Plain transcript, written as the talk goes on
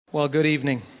Well, good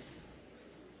evening.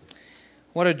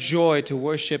 What a joy to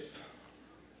worship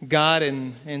God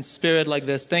in spirit like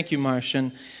this. Thank you, Marsh.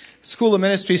 And School of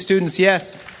Ministry students,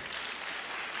 yes.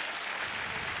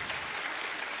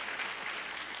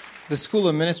 The School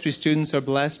of Ministry students are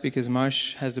blessed because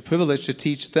Marsh has the privilege to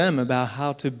teach them about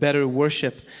how to better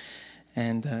worship.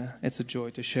 And it's a joy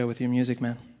to share with you music,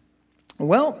 man.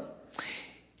 Well,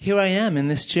 here I am in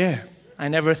this chair. I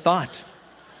never thought,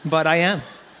 but I am.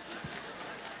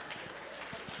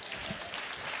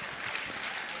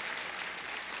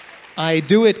 I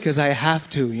do it because I have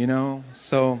to,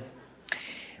 So,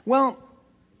 well,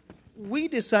 we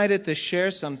decided to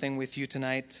share something with you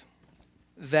tonight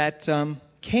that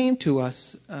came to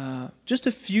us just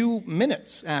a few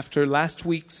minutes after last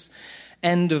week's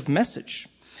end of message.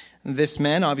 This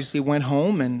man obviously went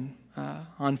home and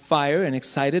on fire and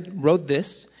excited, wrote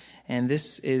this, and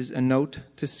this is a note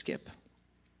to Skip.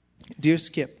 Dear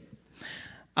Skip,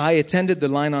 I attended the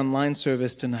Line on Line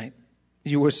service tonight.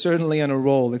 You were certainly on a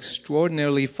roll,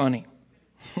 extraordinarily funny.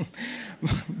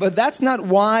 But that's not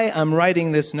why I'm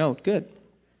writing this note. Good.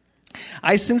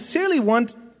 I sincerely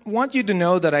want you to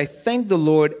know that I thank the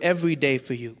Lord every day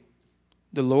for you.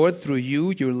 The Lord, through you,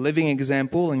 your living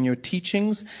example, and your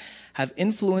teachings have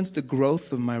influenced the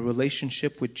growth of my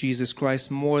relationship with Jesus Christ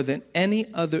more than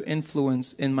any other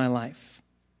influence in my life.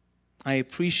 I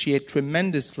appreciate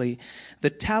tremendously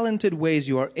the talented ways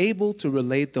you are able to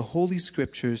relate the Holy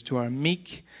Scriptures to our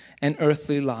meek and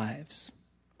earthly lives.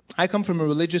 I come from a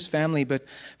religious family, but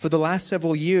for the last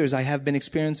several years, I have been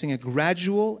experiencing a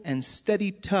gradual and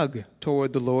steady tug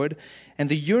toward the Lord and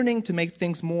the yearning to make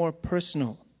things more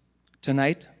personal.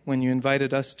 Tonight, when you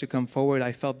invited us to come forward,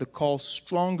 I felt the call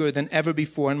stronger than ever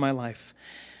before in my life.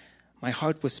 My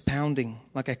heart was pounding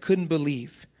like I couldn't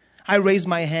believe. I raised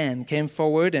my hand, came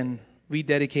forward, and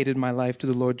rededicated my life to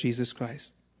the Lord Jesus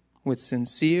Christ. With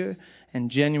sincere and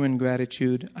genuine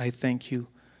gratitude, I thank you.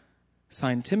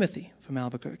 Signed, Timothy from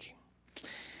Albuquerque.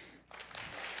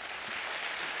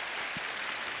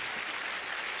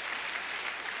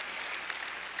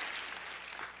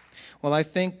 Well, I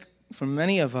think for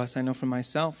many of us, I know for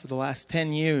myself, for the last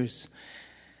 10 years,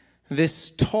 this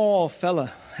tall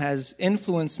fella has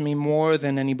influenced me more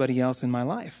than anybody else in my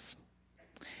life.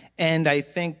 And I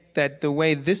think that the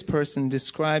way this person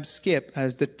describes Skip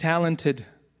as the talented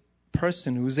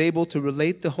person who's able to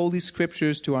relate the Holy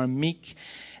Scriptures to our meek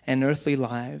and earthly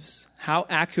lives, how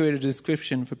accurate a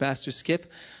description for Pastor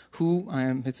Skip, who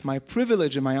it's my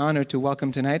privilege and my honor to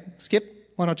welcome tonight.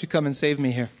 Skip, why don't you come and save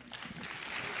me here?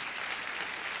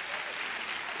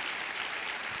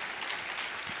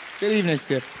 Good evening,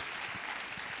 Skip.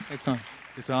 It's on.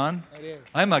 It's on? It is.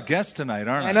 I'm a guest tonight,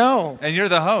 aren't I? I know. And you're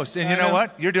the host. And you know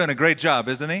what? You're doing a great job,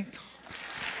 isn't he?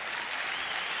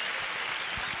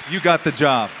 You got the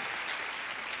job.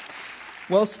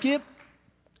 Well, Skip,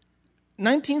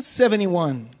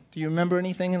 1971. Do you remember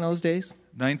anything in those days?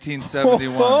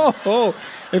 1971.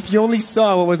 If you only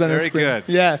saw what was on the screen. Very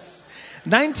good. Yes.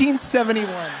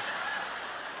 1971.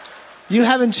 You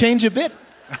haven't changed a bit.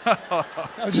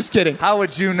 I'm just kidding. How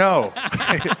would you know?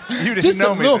 You didn't just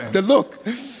know me then. The look.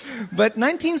 But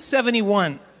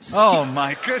 1971. Oh,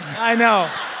 my goodness. I know.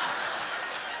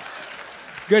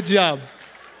 Good job.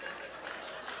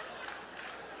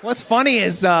 What's funny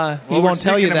is he won't tell you that. We're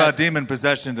speaking about demon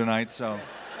possession tonight, so.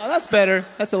 Oh, that's better.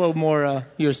 That's a little more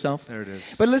yourself. There it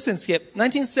is. But listen, Skip,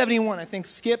 1971, I think,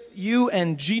 Skip, you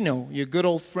and Gino, your good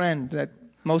old friend that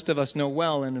most of us know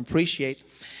well and appreciate,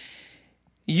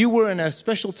 you were in a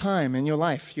special time in your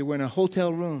life. You were in a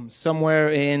hotel room somewhere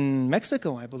in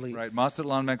Mexico, I believe. Right,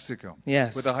 Mazatlan, Mexico.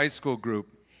 Yes. With a high school group.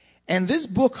 And this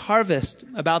book, Harvest,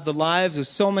 about the lives of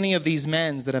so many of these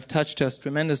men that have touched us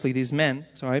tremendously,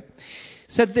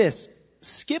 said this: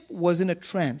 Skip was in a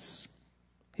trance.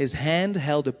 His hand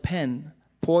held a pen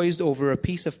poised over a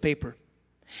piece of paper.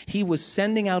 He was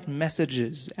sending out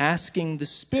messages, asking the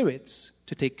spirits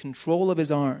to take control of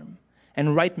his arm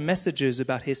and write messages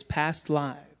about his past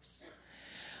lives.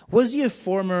 Was he a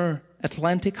former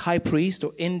Atlantic high priest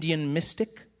or Indian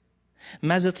mystic?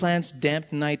 Mazatlan's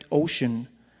damp night ocean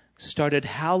started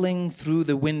howling through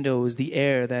the windows, the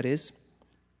air, that is.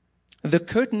 The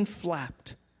curtain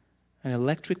flapped. An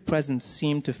electric presence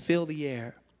seemed to fill the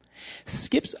air.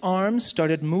 Skip's arms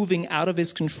started moving out of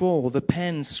his control. The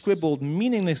pen scribbled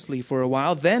meaninglessly for a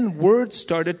while. Then words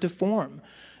started to form.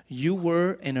 You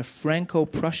were in a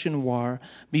Franco-Prussian war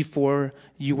before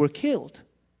you were killed.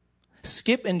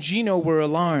 Skip and Gino were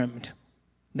alarmed,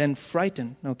 then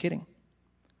frightened. No kidding.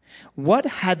 What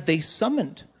had they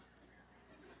summoned?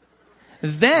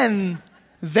 Then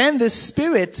Then the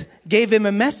Spirit gave him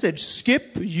a message.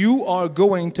 Skip, you are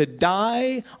going to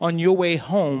die on your way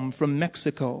home from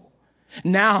Mexico.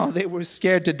 Now they were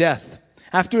scared to death.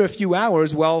 After a few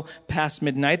hours, well past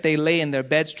midnight, they lay in their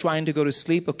beds trying to go to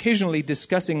sleep, occasionally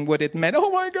discussing what it meant.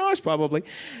 Oh my gosh, probably.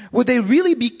 Would they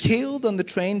really be killed on the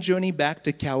train journey back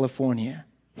to California?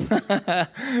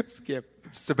 Skip.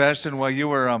 Sebastian, while you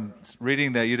were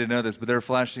reading that, you didn't know this, but they're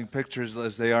flashing pictures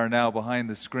as they are now behind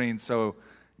the screen. So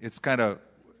it's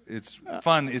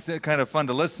fun. It's kind of fun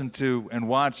to listen to and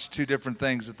watch two different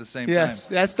things at the same time. Yes,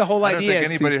 that's the whole idea. I don't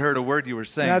think anybody heard a word you were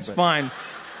saying. That's fine.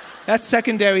 That's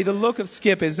secondary. The look of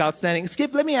Skip is outstanding.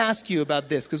 Skip, let me ask you about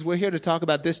this, because we're here to talk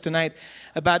about this tonight,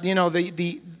 about,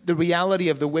 the reality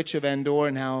of the Witch of Endor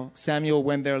and how Samuel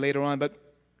went there later on. But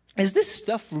is this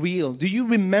stuff real? Do you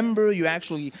remember your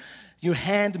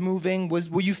hand moving?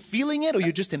 Were you feeling it, or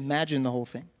you just imagined the whole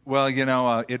thing? Well,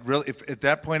 it really, at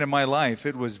that point in my life,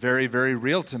 it was very, very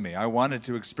real to me. I wanted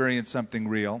to experience something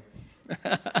real.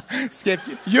 Skip,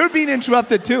 you're being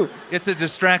interrupted too. It's a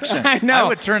distraction. I know. I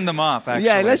would turn them off, actually.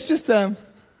 Yeah, let's just go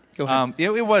ahead.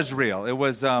 It was real. It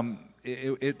was.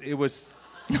 It was.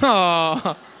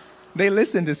 Oh, they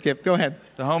listened to Skip. Go ahead.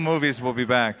 The home movies will be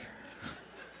back.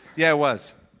 Yeah, it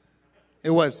was. It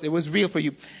was real for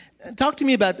you. Talk to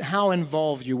me about how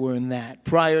involved you were in that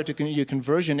prior to your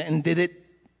conversion, and did it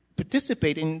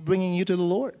participate in bringing you to the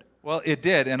Lord? Well, it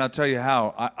did, and I'll tell you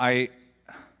how.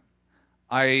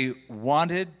 I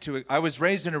was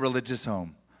raised in a religious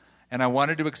home, and I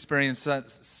wanted to experience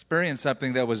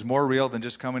something that was more real than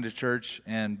just coming to church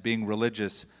and being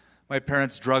religious. My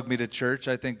parents drugged me to church.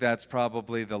 I think that's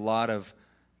probably the lot of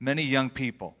many young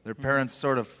people. Their parents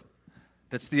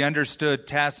that's the understood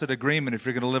tacit agreement. If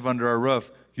you're going to live under our roof,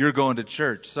 you're going to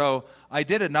church. So I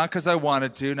did it not because I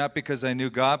wanted to, not because I knew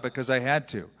God, because I had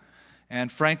to. And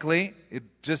frankly, it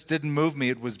just didn't move me.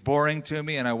 It was boring to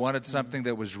me, and I wanted something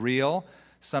that was real,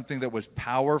 something that was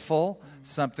powerful,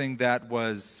 something that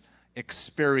was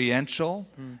experiential.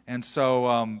 And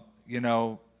so,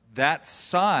 that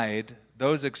side,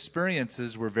 those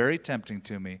experiences were very tempting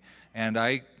to me. And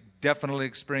I definitely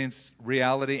experienced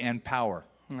reality and power.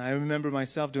 I remember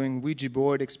myself doing Ouija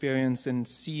board experience and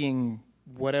seeing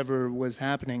whatever was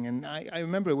happening. And I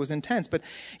remember it was intense. But,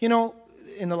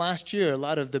 in the last year, a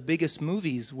lot of the biggest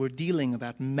movies were dealing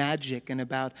about magic and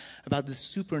about the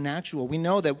supernatural. We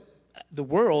know that the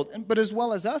world, but as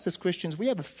well as us as Christians, we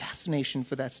have a fascination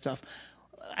for that stuff.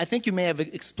 I think you may have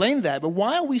explained that, but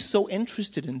why are we so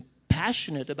interested and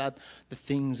passionate about the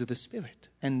things of the Spirit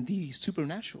and the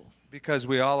supernatural? Because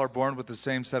we all are born with the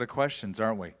same set of questions,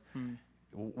 aren't we?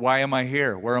 Why am I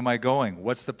here? Where am I going?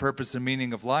 What's the purpose and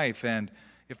meaning of life? And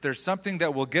if there's something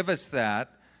that will give us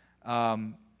that,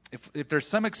 if there's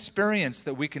some experience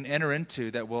that we can enter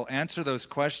into that will answer those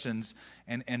questions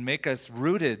and make us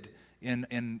rooted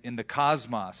in the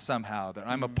cosmos somehow, that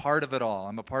I'm a part of it all,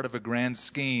 I'm a part of a grand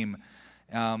scheme,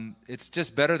 it's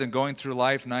just better than going through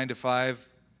life 9 to 5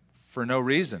 for no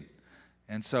reason.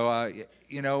 And so,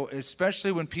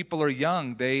 especially when people are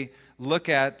young, they look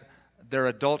at their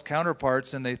adult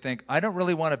counterparts and they think, I don't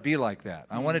really want to be like that.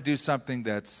 I want to do something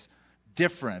that's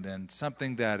different and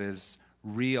something that is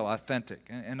real, authentic.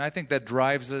 And I think that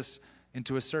drives us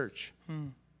into a search.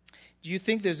 Do you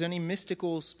think there's any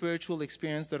mystical, spiritual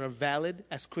experience that are valid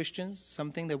as Christians,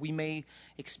 something that we may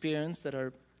experience that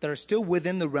are still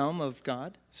within the realm of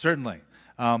God? Certainly.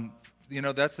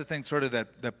 That's the thing sort of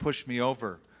that pushed me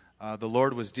over. The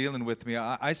Lord was dealing with me.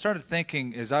 I started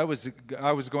thinking as I was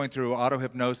going through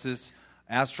auto-hypnosis,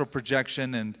 astral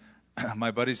projection, and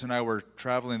my buddies and I were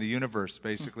traveling the universe,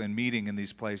 basically, and meeting in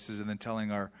these places and then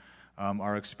telling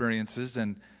our experiences.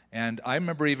 And I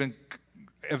remember even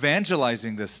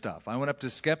evangelizing this stuff. I went up to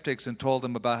skeptics and told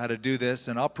them about how to do this,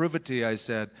 and I'll prove it to you, I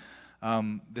said.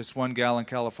 This one gal in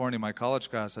California, my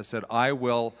college class, I said, I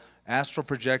will astral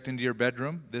project into your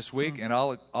bedroom this week, and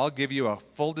I'll give you a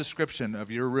full description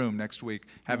of your room next week,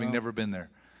 having never been there.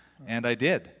 And I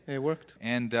did. It worked.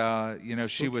 And,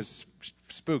 she was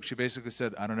spooked. She basically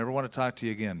said, I don't ever want to talk to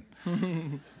you again.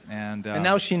 And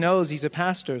now she knows he's a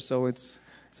pastor, so it's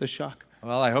a shock.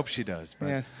 Well, I hope she does. But,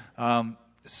 yes.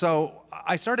 So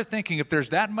I started thinking, if there's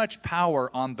that much power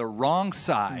on the wrong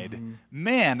side,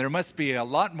 man, there must be a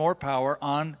lot more power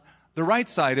on the right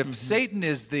side. If Satan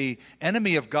is the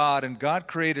enemy of God and God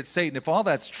created Satan, if all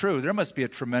that's true, there must be a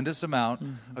tremendous amount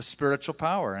of spiritual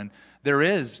power. And there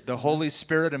is the Holy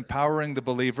Spirit empowering the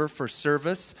believer for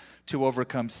service, to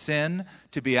overcome sin,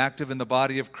 to be active in the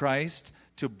body of Christ,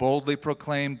 to boldly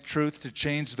proclaim truth, to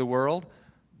change the world.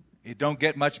 It don't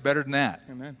get much better than that.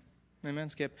 Amen. Amen,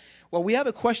 Skip. Well, we have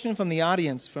a question from the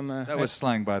audience from That was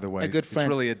slang, by the way. a good friend. It's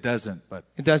really, it doesn't, but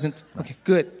It doesn't? Okay,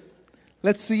 good.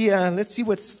 Let's see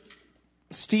what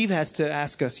Steve has to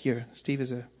ask us here. Steve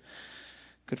is a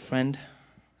good friend.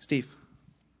 Steve,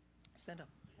 stand up.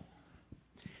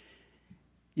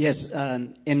 Yes,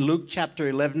 in Luke chapter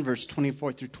 11, verse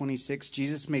 24 through 26,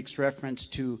 Jesus makes reference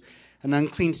to an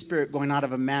unclean spirit going out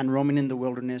of a man, roaming in the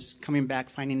wilderness, coming back,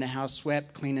 finding the house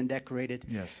swept, clean, and decorated.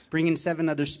 Yes. Bringing 7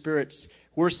 other spirits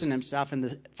worse than himself, and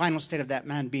the final state of that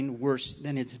man being worse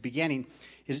than its beginning.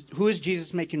 Who is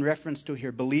Jesus making reference to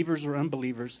here, believers or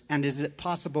unbelievers? And is it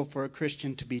possible for a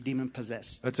Christian to be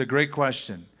demon-possessed? That's a great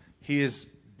question. He is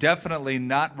definitely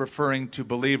not referring to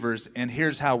believers, and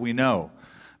here's how we know.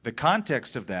 The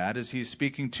context of that is he's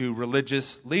speaking to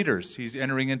religious leaders. He's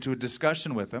entering into a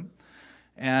discussion with them,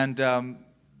 and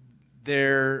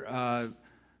they're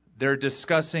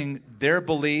discussing their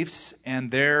beliefs and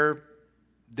their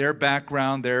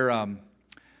background,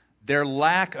 their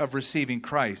lack of receiving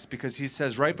Christ. Because he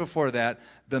says right before that,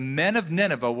 the men of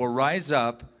Nineveh will rise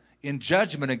up in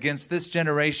judgment against this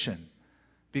generation,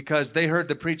 because they heard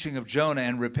the preaching of Jonah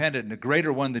and repented, and a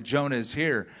greater one than Jonah is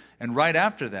here. And right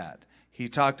after that, he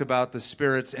talked about the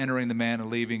spirits entering the man and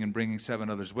leaving and bringing 7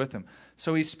 others with him.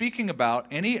 So he's speaking about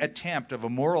any attempt of a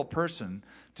moral person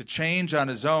to change on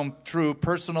his own through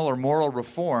personal or moral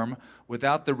reform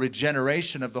without the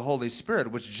regeneration of the Holy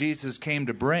Spirit, which Jesus came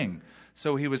to bring.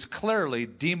 So he was clearly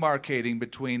demarcating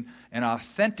between an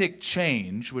authentic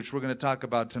change, which we're going to talk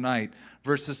about tonight,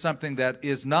 versus something that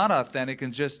is not authentic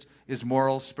and just is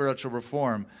moral, spiritual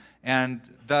reform. And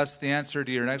thus, the answer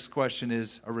to your next question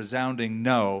is a resounding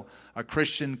no. A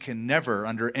Christian can never,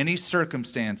 under any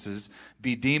circumstances,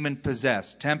 be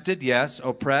demon-possessed. Tempted, yes.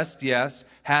 Oppressed, yes.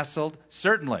 Hassled,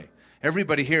 certainly.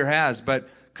 Everybody here has, but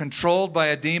controlled by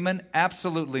a demon?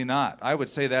 Absolutely not. I would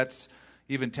say that's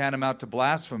even tantamount to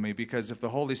blasphemy, because if the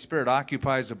Holy Spirit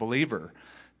occupies a believer,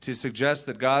 to suggest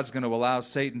that God's going to allow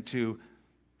Satan to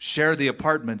share the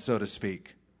apartment, so to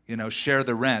speak, share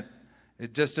the rent,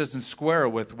 it just doesn't square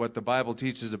with what the Bible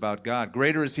teaches about God.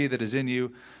 Greater is he that is in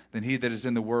you than he that is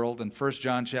in the world. In 1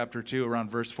 John chapter 2,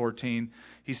 around verse 14,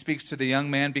 he speaks to the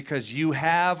young man, because you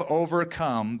have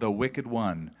overcome the wicked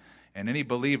one. And any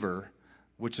believer,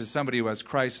 which is somebody who has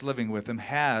Christ living with him,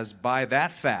 has, by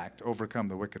that fact, overcome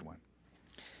the wicked one.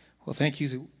 Well, thank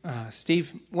you,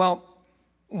 Steve. Well,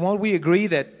 won't we agree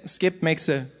that Skip makes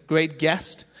a great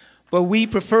guest, but we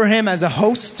prefer him as a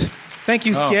host? Thank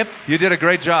you, Skip. You did a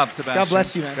great job, Sebastian. God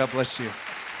bless you, man. God bless you.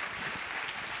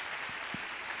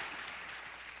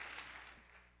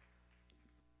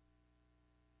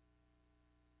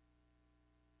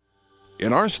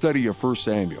 In our study of 1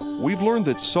 Samuel, we've learned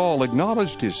that Saul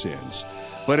acknowledged his sins,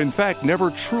 but in fact never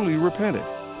truly repented.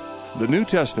 The New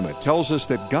Testament tells us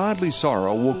that godly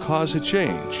sorrow will cause a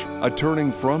change, a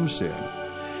turning from sin.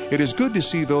 It is good to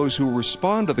see those who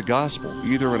respond to the gospel,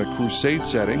 either in a crusade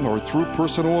setting or through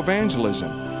personal evangelism.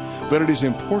 But it is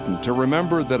important to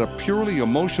remember that a purely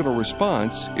emotional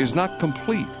response is not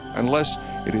complete unless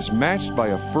it is matched by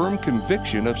a firm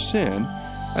conviction of sin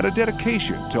and a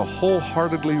dedication to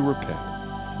wholeheartedly repent.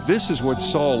 This is what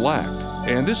Saul lacked,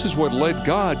 and this is what led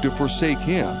God to forsake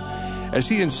him, as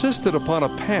he insisted upon a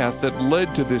path that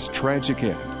led to this tragic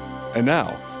end. And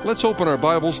now, let's open our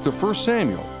Bibles to 1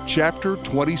 Samuel, chapter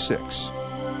 26.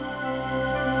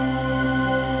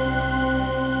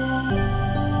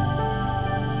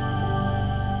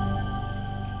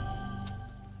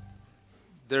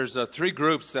 There's 3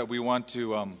 groups that we want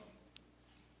to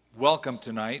welcome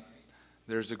tonight.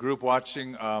 There's a group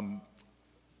watching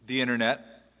the internet,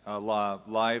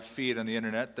 live feed on the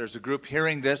internet. There's a group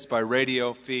hearing this by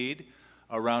radio feed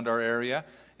around our area,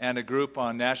 and a group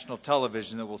on national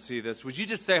television that will see this. Would you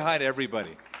just say hi to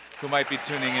everybody who might be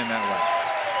tuning in that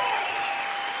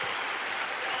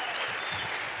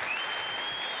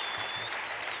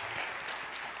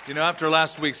way? After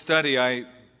last week's study, I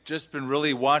just been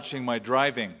really watching my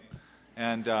driving,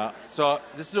 and so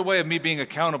this is a way of me being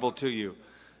accountable to you.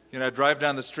 I drive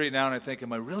down the street now and I think,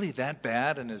 am I really that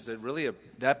bad? And is it really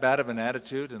that bad of an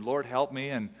attitude? And Lord, help me.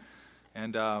 And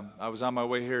I was on my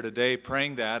way here today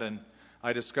praying that, and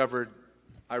I discovered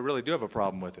I really do have a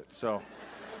problem with it. So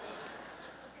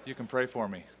you can pray for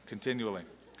me continually.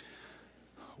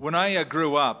 When I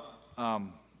grew up,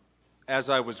 as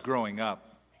I was growing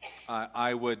up,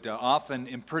 I would often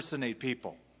impersonate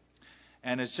people.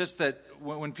 And it's just that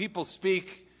when people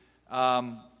speak,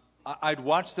 I'd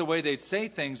watch the way they'd say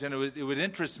things, and it would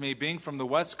interest me, being from the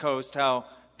West Coast, how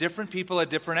different people had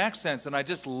different accents, and I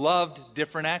just loved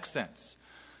different accents.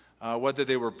 Whether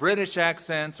they were British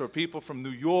accents or people from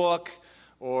New York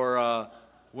or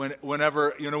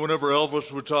whenever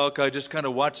Elvis would talk, I just kind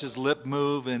of watch his lip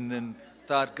move and then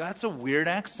thought, God, that's a weird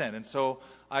accent. And so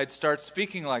I'd start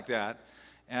speaking like that.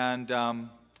 And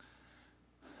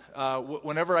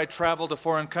whenever I travel to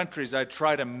foreign countries, I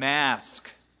try to mask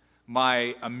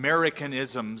my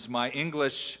Americanisms, my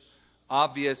English,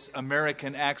 obvious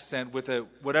American accent with a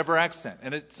whatever accent.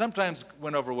 And it sometimes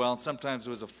went over well, and sometimes it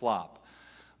was a flop.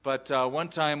 But one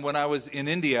time when I was in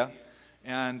India,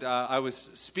 and I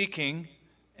was speaking,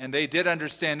 and they did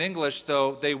understand English,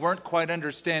 though they weren't quite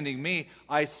understanding me.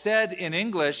 I said in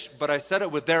English, but I said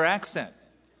it with their accent.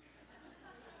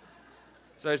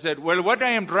 So I said, well, what I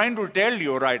am trying to tell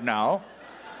you right now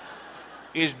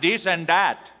is this and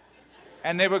that.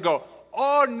 And they would go,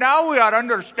 oh, now we are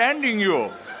understanding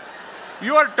you.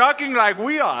 You are talking like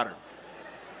we are.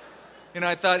 You know,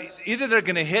 I thought either they're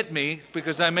going to hit me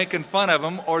because I'm making fun of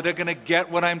them, or they're going to get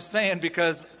what I'm saying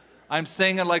because I'm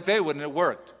saying it like they would, and it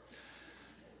worked.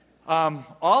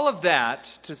 All of that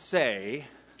to say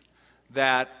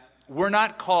that we're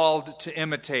not called to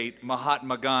imitate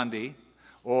Mahatma Gandhi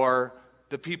or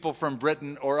the people from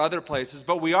Britain or other places,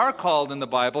 but we are called in the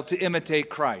Bible to imitate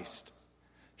Christ.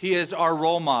 He is our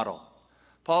role model.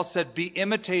 Paul said, be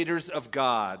imitators of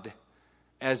God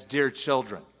as dear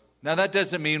children. Now that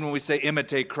doesn't mean when we say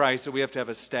imitate Christ that we have to have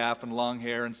a staff and long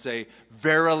hair and say,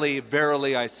 verily,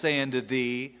 verily, I say unto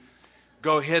thee,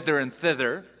 go hither and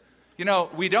thither. You know,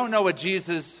 we don't know what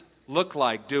Jesus looked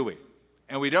like, do we?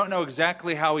 And we don't know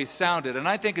exactly how he sounded. And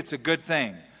I think it's a good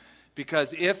thing,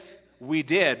 because if we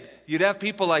did, you'd have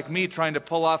people like me trying to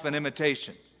pull off an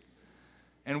imitation.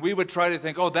 And we would try to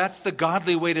think, oh, that's the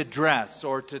godly way to dress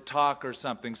or to talk or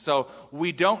something. So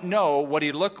we don't know what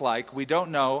he looked like. We don't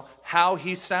know how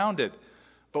he sounded.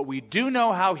 But we do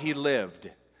know how he lived.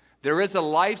 There is a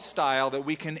lifestyle that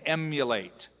we can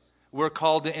emulate. We're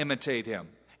called to imitate him.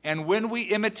 And when we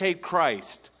imitate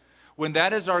Christ, when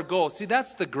that is our goal, see,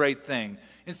 that's the great thing.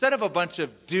 Instead of a bunch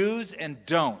of do's and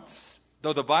don'ts,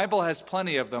 though the Bible has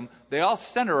plenty of them, they all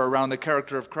center around the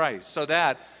character of Christ. So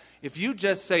that if you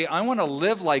just say, I want to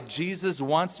live like Jesus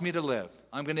wants me to live,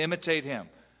 I'm going to imitate him,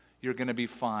 you're going to be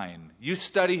fine. You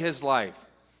study his life.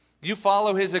 You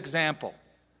follow his example,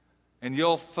 and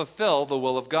you'll fulfill the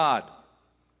will of God.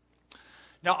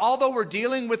 Now, although we're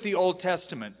dealing with the Old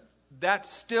Testament, that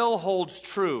still holds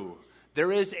true.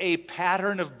 There is a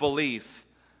pattern of belief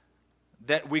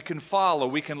that we can follow,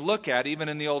 we can look at even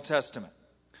in the Old Testament.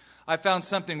 I found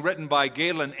something written by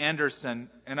Galen Anderson,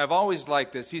 and I've always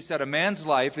liked this. He said, a man's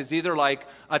life is either like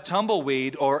a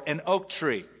tumbleweed or an oak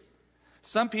tree.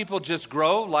 Some people just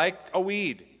grow like a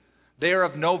weed. They are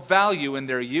of no value in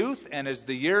their youth, and as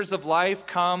the years of life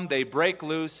come, they break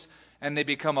loose, and they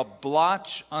become a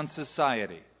blotch on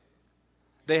society.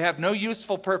 They have no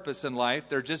useful purpose in life.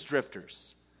 They're just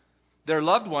drifters. Their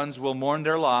loved ones will mourn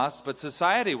their loss, but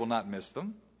society will not miss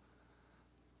them.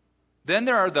 Then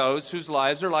there are those whose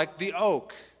lives are like the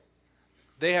oak.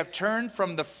 They have turned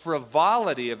from the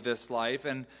frivolity of this life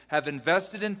and have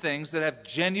invested in things that have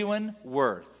genuine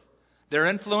worth. Their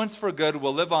influence for good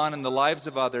will live on in the lives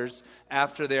of others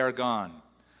after they are gone.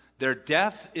 Their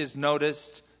death is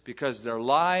noticed because their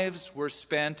lives were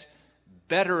spent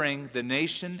bettering the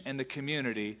nation and the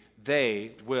community.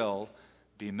 They will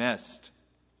be missed.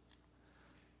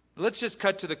 Let's just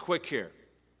cut to the quick here.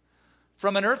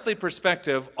 From an earthly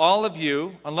perspective, all of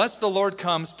you, unless the Lord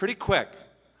comes pretty quick,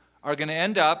 are going to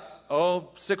end up,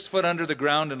 6 foot under the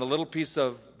ground in a little piece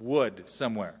of wood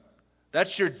somewhere.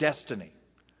 That's your destiny.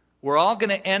 We're all going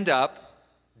to end up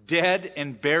dead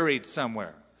and buried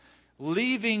somewhere,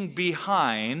 leaving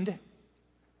behind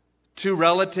to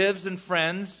relatives and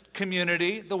friends,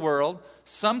 community, the world,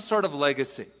 some sort of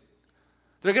legacy.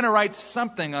 They're going to write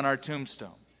something on our tombstone.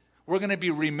 We're going to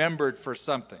be remembered for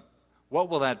something. What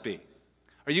will that be?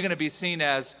 Are you going to be seen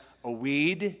as a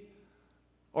weed?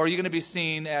 Or are you going to be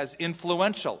seen as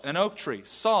influential, an oak tree?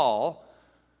 Saul,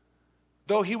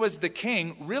 though he was the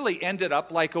king, really ended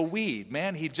up like a weed.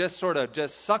 Man, he just sort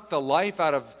of sucked the life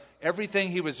out of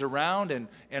everything he was around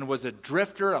and was a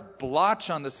drifter, a blotch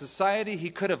on the society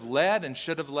he could have led and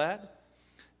should have led.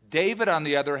 David, on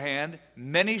the other hand,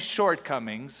 many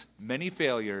shortcomings, many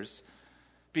failures,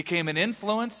 became an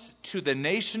influence to the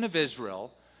nation of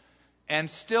Israel. And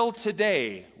still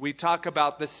today, we talk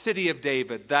about the city of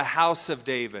David, the house of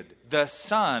David, the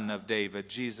son of David,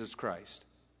 Jesus Christ.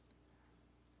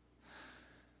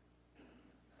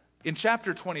 In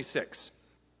chapter 26,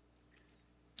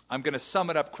 I'm going to sum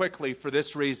it up quickly for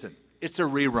this reason. It's a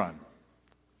rerun,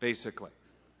 basically.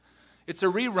 It's a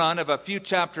rerun of a few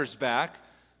chapters back.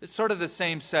 It's sort of the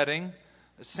same setting,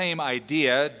 the same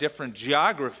idea, different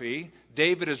geography.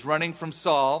 David is running from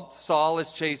Saul. Saul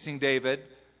is chasing David.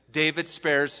 David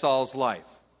spares Saul's life.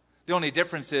 The only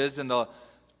difference is in the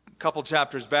couple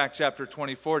chapters back, chapter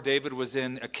 24, David was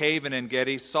in a cave in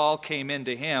En-Gedi. Saul came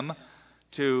into him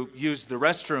to use the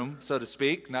restroom, so to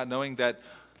speak, not knowing that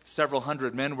several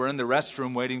hundred men were in the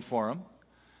restroom waiting for him.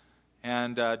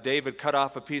 And David cut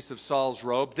off a piece of Saul's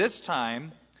robe. This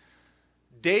time,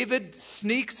 David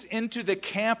sneaks into the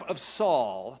camp of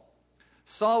Saul.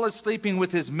 Saul is sleeping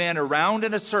with his men around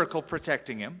in a circle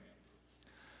protecting him.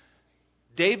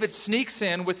 David sneaks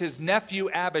in with his nephew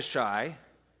Abishai.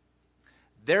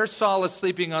 There Saul is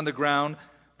sleeping on the ground.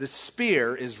 The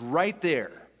spear is right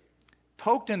there,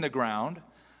 poked in the ground,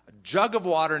 a jug of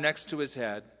water next to his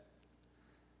head.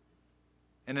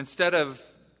 And instead of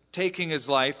taking his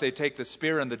life, they take the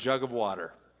spear and the jug of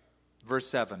water. Verse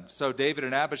 7, so David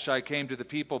and Abishai came to the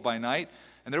people by night,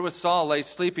 and there was Saul lay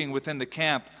sleeping within the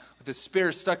camp with his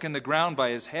spear stuck in the ground by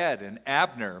his head, and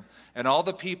Abner and all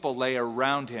the people lay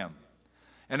around him.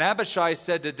 And Abishai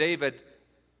said to David,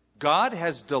 God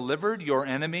has delivered your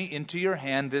enemy into your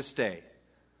hand this day.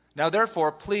 Now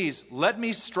therefore, please, let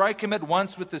me strike him at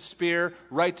once with the spear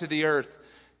right to the earth,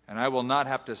 and I will not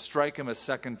have to strike him a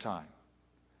second time.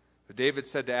 But David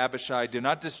said to Abishai, do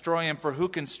not destroy him, for who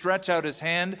can stretch out his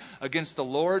hand against the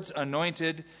Lord's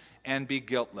anointed and be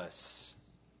guiltless?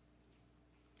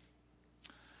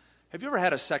 Have you ever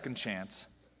had a second chance?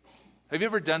 Have you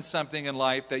ever done something in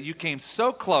life that you came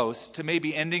so close to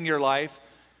maybe ending your life,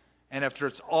 and after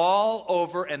it's all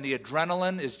over and the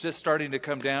adrenaline is just starting to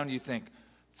come down, you think,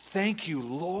 thank you,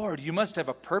 Lord, you must have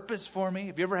a purpose for me?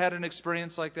 Have you ever had an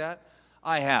experience like that?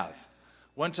 I have.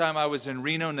 One time I was in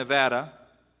Reno, Nevada.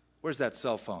 Where's that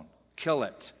cell phone? Kill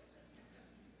it.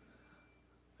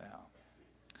 Yeah.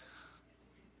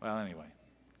 Well, anyway,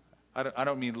 I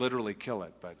don't mean literally kill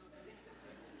it, but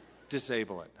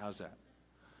disable it. How's that?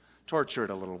 Torture it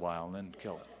a little while and then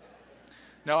kill it.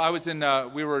 No,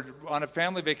 we were on a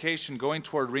family vacation going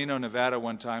toward Reno, Nevada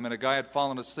one time, and a guy had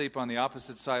fallen asleep on the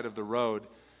opposite side of the road,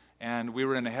 and we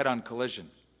were in a head-on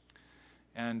collision.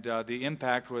 And the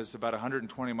impact was about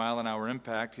 120-mile-an-hour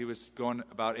impact. He was going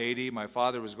about 80. My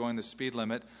father was going the speed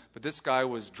limit. But this guy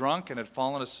was drunk and had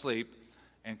fallen asleep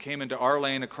and came into our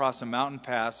lane across a mountain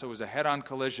pass. So it was a head-on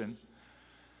collision.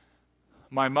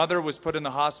 My mother was put in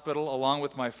the hospital along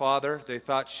with my father. They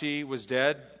thought she was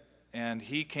dead, and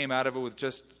he came out of it with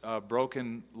just a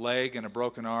broken leg and a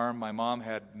broken arm. My mom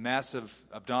had massive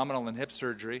abdominal and hip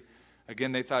surgery.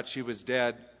 Again, they thought she was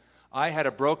dead. I had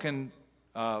a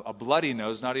bloody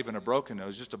nose, not even a broken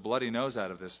nose, just a bloody nose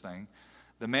out of this thing.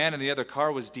 The man in the other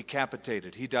car was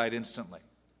decapitated. He died instantly.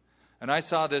 And I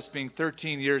saw this being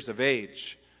 13 years of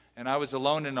age. And I was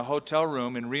alone in a hotel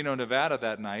room in Reno, Nevada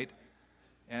that night.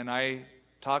 And I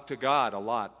talked to God a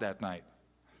lot that night.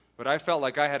 But I felt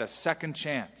like I had a second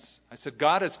chance. I said,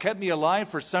 God has kept me alive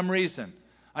for some reason.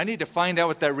 I need to find out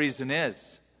what that reason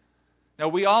is. Now,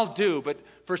 we all do, but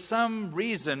for some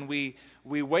reason, we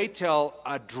wait till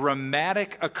a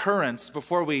dramatic occurrence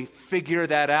before we figure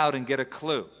that out and get a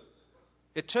clue.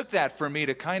 It took that for me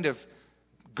to kind of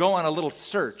go on a little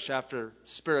search after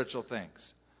spiritual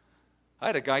things. I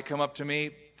had a guy come up to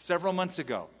me several months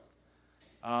ago.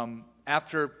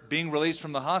 After being released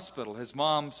from the hospital, his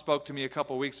mom spoke to me a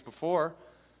couple weeks before,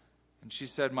 and she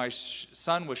said, my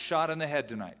son was shot in the head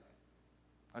tonight.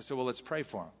 I said, well, let's pray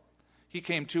for him. He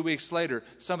came 2 weeks later.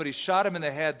 Somebody shot him in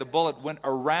the head. The bullet went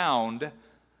around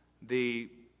the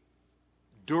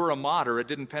dura mater. It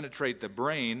didn't penetrate the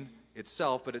brain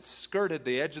itself, but it skirted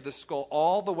the edge of the skull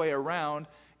all the way around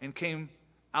and came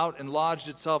out and lodged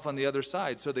itself on the other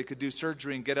side so they could do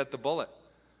surgery and get at the bullet.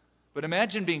 But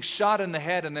imagine being shot in the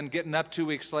head and then getting up 2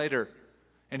 weeks later.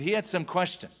 And he had some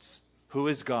questions. Who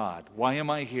is God? Why am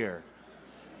I here?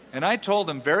 And I told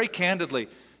him very candidly,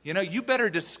 you know, you better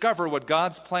discover what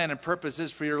God's plan and purpose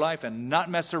is for your life and not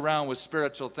mess around with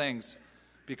spiritual things.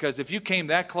 Because if you came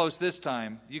that close this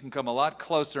time, you can come a lot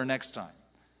closer next time.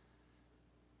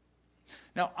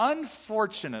 Now,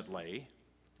 unfortunately,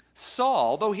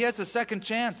 Saul, though he has a second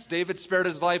chance, David spared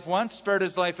his life once, spared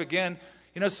his life again.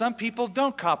 You know, some people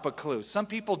don't cop a clue. Some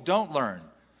people don't learn.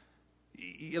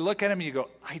 You look at him and you go,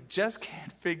 I just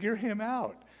can't figure him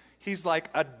out. He's like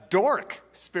a dork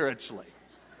spiritually.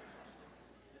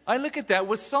 I look at that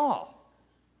with Saul.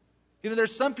 You know,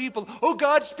 there's some people, oh,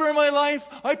 God, spare my life,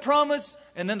 I promise.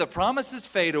 And then the promises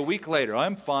fade a week later.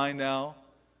 I'm fine now.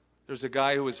 There's a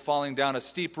guy who was falling down a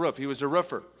steep roof. He was a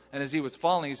roofer. And as he was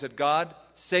falling, he said, God,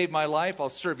 save my life. I'll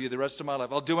serve you the rest of my life.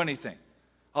 I'll do anything.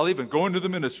 I'll even go into the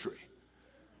ministry.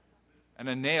 And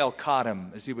a nail caught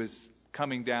him as he was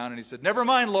coming down. And he said, never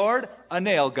mind, Lord, a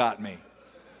nail got me.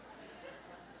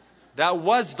 That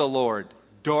was the Lord,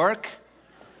 dork.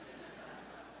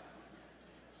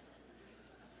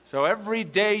 So every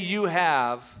day you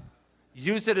have,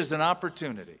 use it as an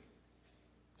opportunity.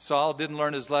 Saul didn't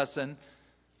learn his lesson.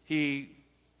 He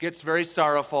gets very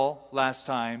sorrowful last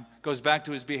time, goes back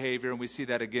to his behavior, and we see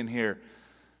that again here.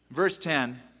 Verse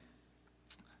 10,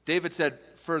 David said,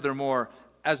 furthermore,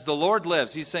 as the Lord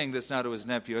lives, he's saying this now to his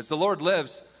nephew, as the Lord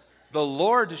lives, the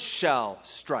Lord shall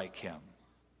strike him,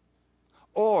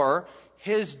 or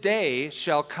his day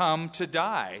shall come to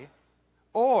die,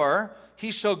 or he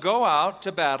shall go out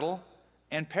to battle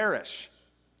and perish.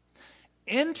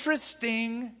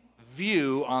 Interesting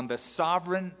view on the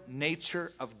sovereign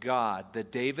nature of God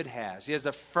that David has. He has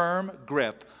a firm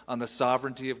grip on the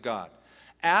sovereignty of God.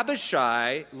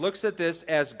 Abishai looks at this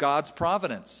as God's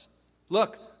providence.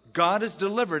 Look, God has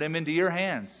delivered him into your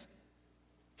hands.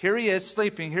 Here he is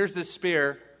sleeping. Here's the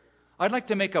spear. I'd like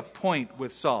to make a point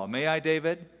with Saul. May I,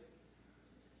 David?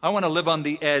 I want to live on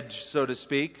the edge, so to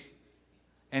speak,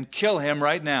 and kill him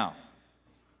right now.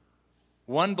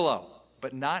 One blow,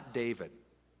 but not David.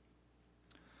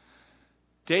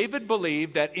 David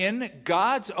believed that in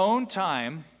God's own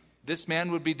time, this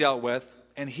man would be dealt with,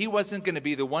 and he wasn't going to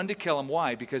be the one to kill him.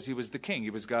 Why? Because he was the king. He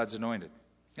was God's anointed.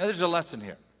 Now, there's a lesson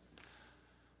here.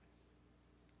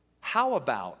 How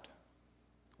about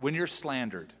when you're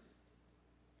slandered?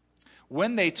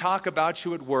 When they talk about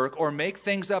you at work or make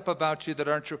things up about you that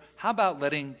aren't true, how about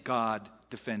letting God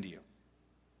defend you?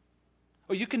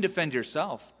 Oh, you can defend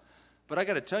yourself, but I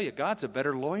got to tell you, God's a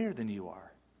better lawyer than you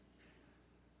are.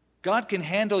 God can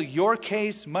handle your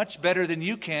case much better than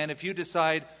you can if you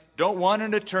decide, don't want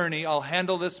an attorney, I'll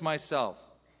handle this myself.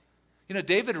 You know,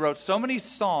 David wrote so many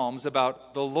psalms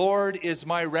about the Lord is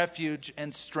my refuge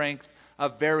and strength, a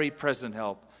very present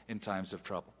help in times of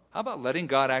trouble. How about letting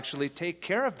God actually take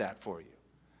care of that for you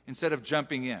instead of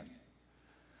jumping in?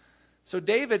 So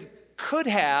David could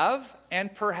have,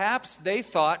 and perhaps they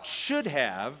thought should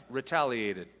have,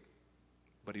 retaliated,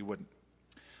 but he wouldn't.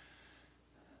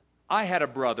 I had a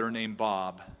brother named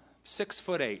Bob,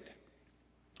 6'8",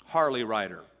 Harley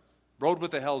rider, rode with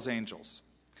the Hells Angels.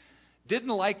 Didn't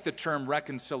like the term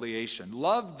reconciliation,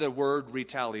 loved the word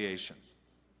retaliation.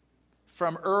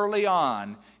 From early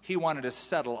on, he wanted to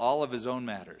settle all of his own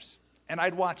matters, and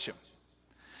I'd watch him.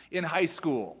 In high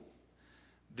school,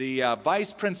 the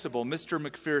vice principal, Mr.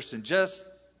 McPherson, just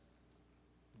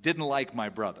didn't like my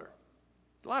brother.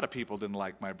 A lot of people didn't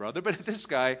like my brother, but this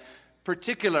guy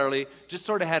particularly just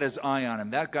sort of had his eye on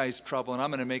him. That guy's trouble, and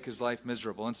I'm going to make his life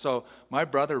miserable. And so my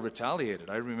brother retaliated.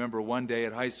 I remember one day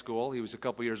at high school, he was a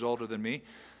couple years older than me.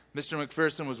 Mr.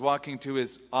 McPherson was walking to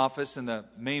his office in the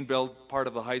main build part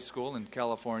of the high school in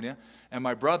California, and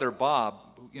my brother, Bob,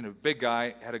 you know, big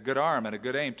guy, had a good arm, had a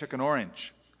good aim, took an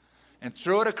orange and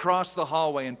threw it across the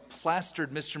hallway and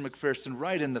plastered Mr. McPherson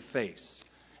right in the face,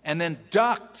 and then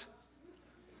ducked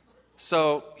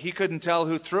so he couldn't tell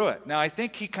who threw it. Now, I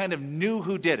think he kind of knew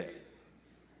who did it.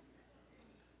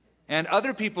 And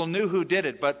other people knew who did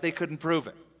it, but they couldn't prove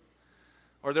it.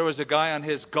 Or there was a guy on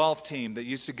his golf team that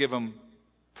used to give him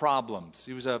problems.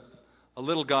 He was a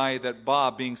little guy that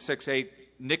Bob, being 6'8",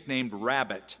 nicknamed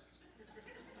Rabbit.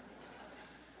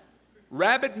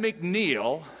 Rabbit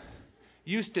McNeil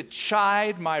used to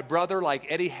chide my brother like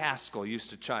Eddie Haskell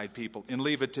used to chide people in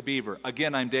Leave It to Beaver.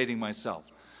 Again, I'm dating myself.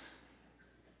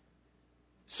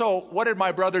 So what did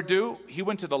my brother do? He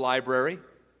went to the library,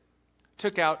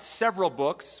 took out several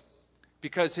books,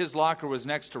 because his locker was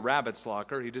next to Rabbit's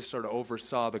locker. He just sort of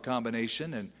oversaw the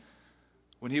combination, and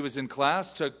when he was in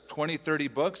class, took 20, 30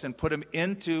 books and put them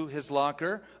into his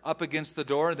locker up against the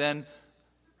door. Then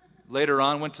later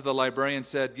on went to the librarian and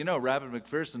said, you know, Rabbit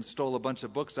McPherson stole a bunch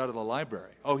of books out of the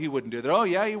library. Oh, he wouldn't do that. Oh,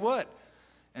 yeah, he would.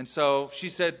 And so she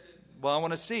said, well, I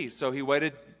want to see. So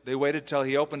they waited till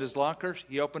he opened his locker.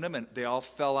 He opened them, and they all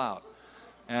fell out.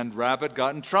 And Rabbit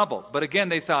got in trouble. But again,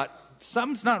 they thought,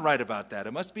 something's not right about that.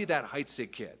 It must be that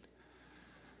Heitzig kid.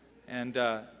 And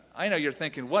I know you're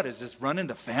thinking, what, is this run in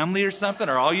the family or something?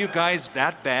 Are all you guys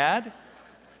that bad?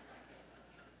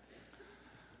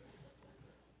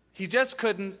 He just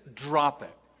couldn't drop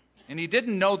it. And he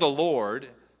didn't know the Lord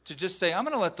to just say, I'm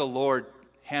going to let the Lord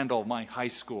handle my high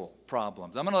school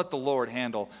problems. I'm going to let the Lord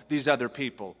handle these other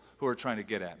people who are trying to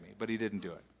get at me. But he didn't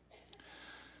do it.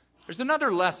 There's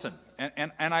another lesson,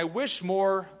 and I wish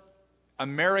more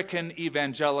American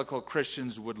evangelical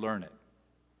Christians would learn it.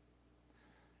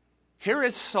 Here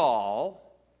is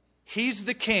Saul. He's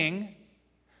the king.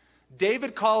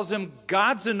 David calls him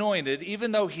God's anointed,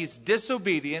 even though he's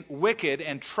disobedient, wicked,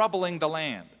 and troubling the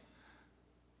land.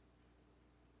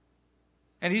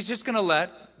 And he's just going to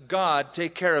let God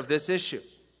take care of this issue.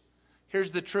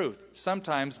 Here's the truth.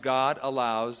 Sometimes God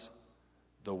allows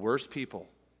the worst people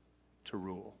to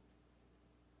rule.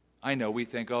 I know we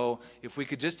think, oh, if we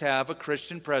could just have a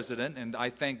Christian president, and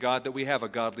I thank God that we have a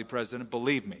godly president.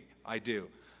 Believe me, I do.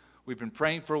 We've been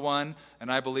praying for one,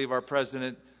 and I believe our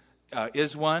president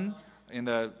is one. In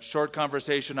the short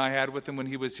conversation I had with him when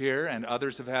he was here, and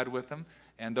others have had with him,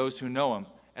 and those who know him.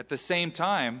 At the same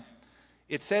time,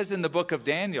 it says in the book of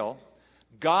Daniel,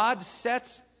 God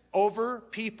sets over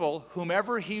people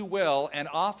whomever he will, and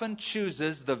often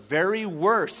chooses the very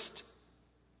worst.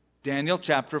 Daniel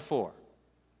chapter 4.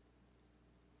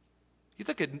 You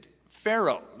look at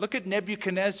Pharaoh, look at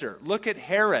Nebuchadnezzar, look at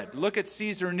Herod, look at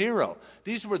Caesar Nero.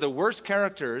 These were the worst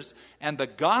characters, and the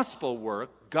gospel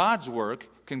work, God's work,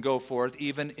 can go forth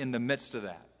even in the midst of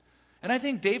that. And I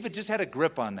think David just had a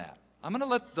grip on that. I'm going to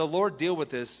let the Lord deal with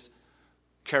this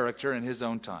character in his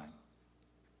own time.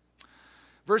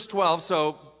 Verse 12,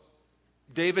 so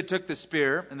David took the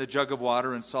spear and the jug of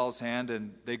water in Saul's hand,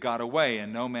 and they got away,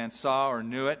 and no man saw or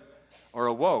knew it or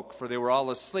awoke, for they were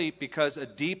all asleep, because a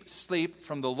deep sleep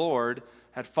from the Lord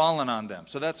had fallen on them.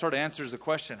 So that sort of answers the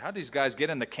question, how did these guys get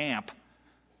in the camp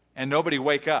and nobody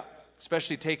wake up,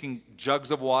 especially taking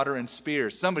jugs of water and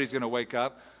spears? Somebody's going to wake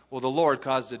up. Well, the Lord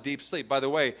caused a deep sleep. By the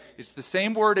way, it's the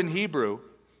same word in Hebrew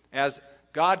as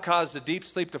God caused a deep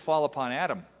sleep to fall upon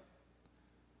Adam.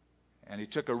 And he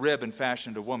took a rib and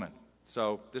fashioned a woman.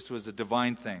 So this was a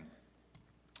divine thing.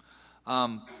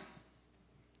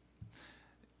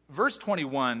 Verse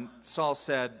 21, Saul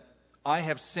said, I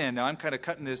have sinned. Now I'm kind of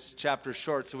cutting this chapter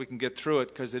short so we can get through it,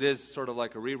 because it is sort of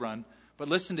like a rerun. But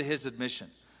listen to his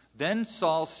admission. Then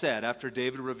Saul said, after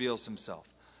David reveals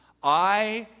himself,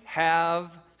 I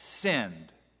have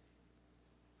sinned.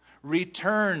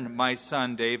 Return, my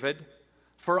son David,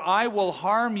 for I will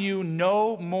harm you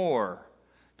no more,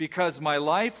 because my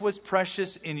life was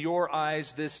precious in your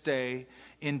eyes this day.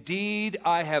 Indeed,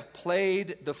 I have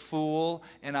played the fool,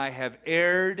 and I have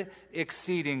erred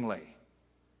exceedingly.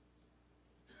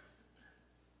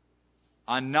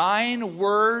 A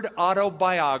 9-word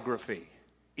autobiography.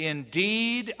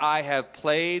 Indeed, I have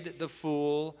played the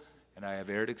fool, and I have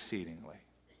erred exceedingly.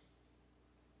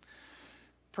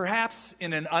 Perhaps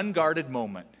in an unguarded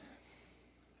moment,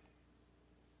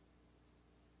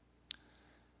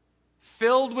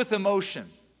 filled with emotion,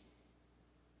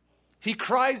 he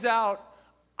cries out,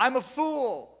 I'm a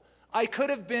fool. I could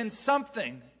have been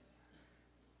something,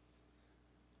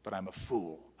 but I'm a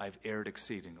fool. I've erred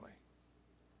exceedingly.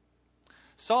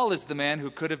 Saul is the man who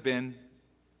could have been,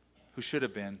 who should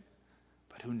have been,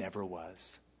 but who never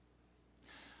was.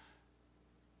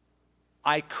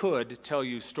 I could tell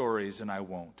you stories, and I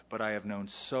won't, but I have known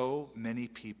so many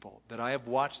people that I have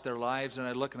watched their lives, and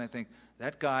I look and I think,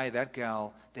 that guy, that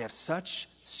gal, they have such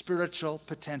spiritual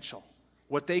potential.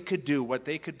 What they could do, what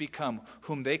they could become,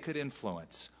 whom they could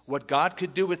influence, what God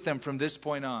could do with them from this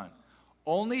point on,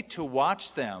 only to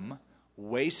watch them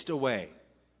waste away,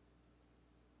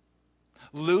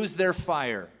 lose their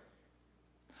fire,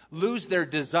 lose their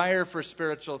desire for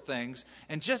spiritual things,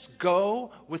 and just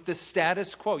go with the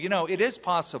status quo. You know, it is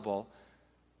possible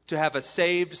to have a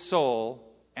saved soul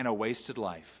and a wasted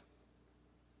life.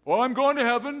 Well, I'm going to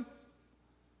heaven.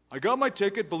 I got my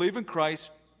ticket, believe in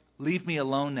Christ. Leave me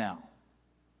alone now.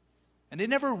 And they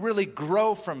never really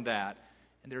grow from that.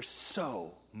 And there's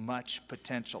so much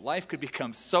potential. Life could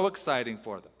become so exciting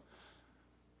for them.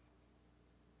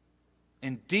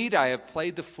 Indeed, I have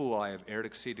played the fool. I have erred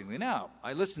exceedingly. Now,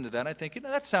 I listen to that and I think,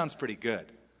 that sounds pretty good.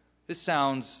 This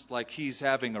sounds like he's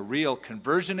having a real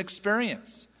conversion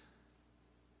experience.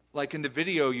 Like in the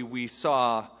video we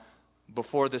saw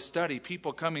before the study,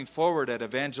 people coming forward at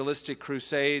evangelistic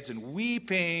crusades and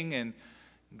weeping and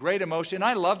great emotion.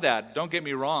 I love that. Don't get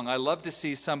me wrong. I love to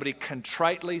see somebody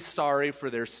contritely sorry for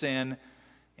their sin,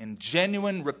 in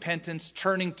genuine repentance,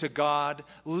 turning to God,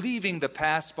 leaving the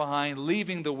past behind,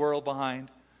 leaving the world behind.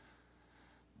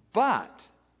 But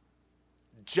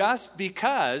just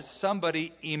because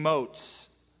somebody emotes,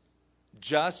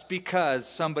 just because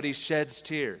somebody sheds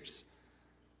tears,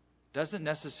 doesn't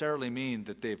necessarily mean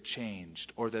that they've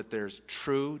changed or that there's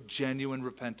true, genuine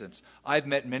repentance. I've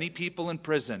met many people in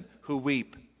prison who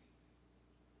weep.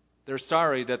 They're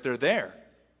sorry that they're there.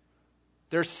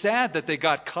 They're sad that they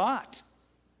got caught.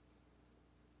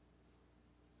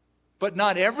 But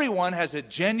not everyone has a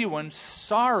genuine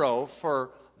sorrow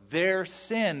for their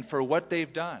sin, for what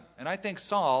they've done. And I think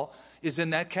Saul is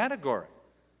in that category.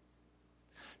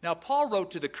 Now, Paul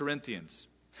wrote to the Corinthians.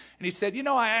 And he said,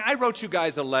 I wrote you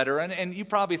guys a letter, and you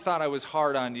probably thought I was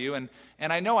hard on you, and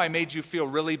I know I made you feel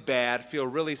really bad, feel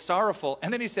really sorrowful.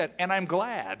 And then he said, and I'm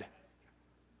glad.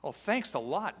 Oh, thanks a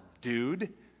lot,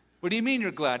 dude. What do you mean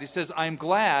you're glad? He says, I'm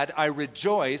glad, I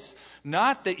rejoice,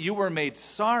 not that you were made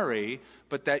sorry,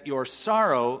 but that your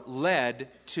sorrow led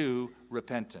to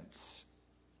repentance.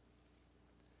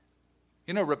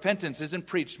 You know, repentance isn't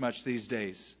preached much these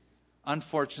days,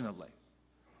 unfortunately.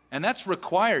 And that's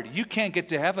required. You can't get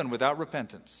to heaven without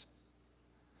repentance.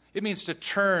 It means to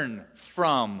turn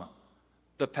from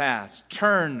the past,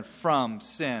 turn from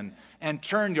sin, and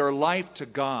turn your life to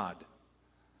God.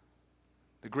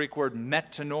 The Greek word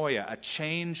metanoia, a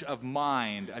change of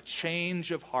mind, a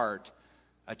change of heart,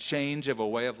 a change of a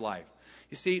way of life.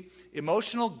 You see,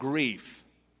 emotional grief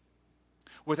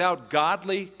without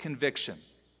godly conviction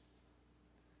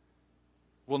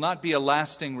will not be a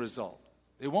lasting result.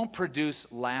 It won't produce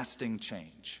lasting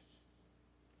change.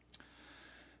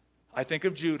 I think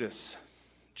of Judas.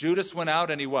 Judas went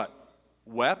out and he what?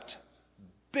 Wept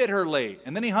bitterly,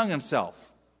 and then he hung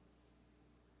himself.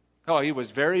 Oh, he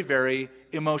was very, very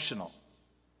emotional.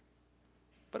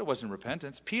 But it wasn't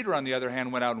repentance. Peter, on the other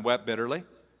hand, went out and wept bitterly.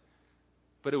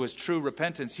 But it was true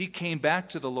repentance. He came back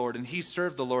to the Lord, and he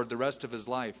served the Lord the rest of his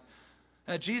life.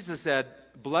 Jesus said,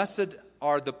 "Blessed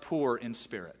are the poor in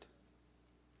spirit.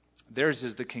 Theirs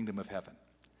is the kingdom of heaven.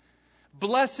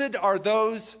 Blessed are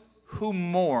those who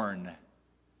mourn.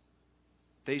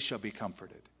 They shall be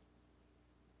comforted."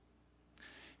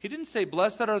 He didn't say,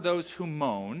 "Blessed are those who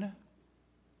moan."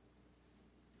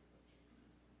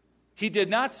 He did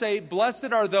not say,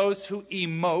 "Blessed are those who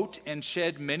emote and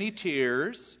shed many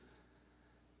tears."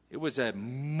 It was a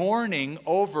mourning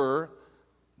over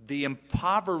the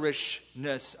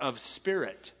impoverishedness of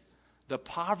spirit, the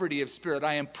poverty of spirit.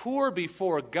 I am poor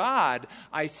before God.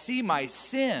 I see my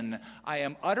sin. I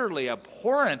am utterly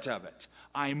abhorrent of it.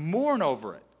 I mourn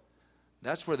over it.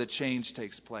 That's where the change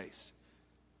takes place.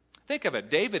 Think of it.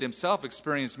 David himself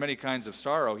experienced many kinds of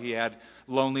sorrow. He had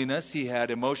loneliness. He had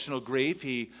emotional grief.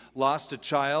 He lost a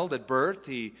child at birth.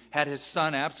 He had his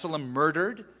son Absalom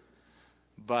murdered.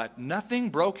 But nothing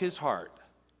broke his heart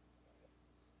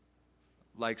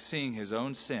like seeing his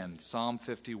own sin. Psalm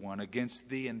 51, "Against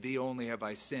thee and thee only have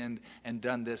I sinned and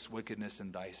done this wickedness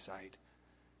in thy sight.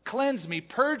 Cleanse me,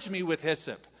 purge me with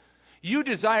hyssop. You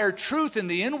desire truth in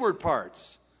the inward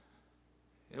parts."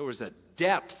 There was a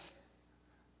depth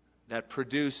that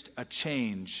produced a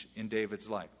change in David's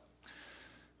life.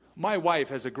 My wife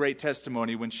has a great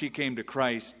testimony. When she came to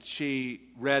Christ, she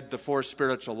read the 4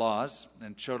 spiritual laws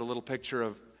and showed a little picture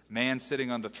of man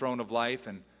sitting on the throne of life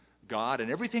and God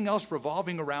and everything else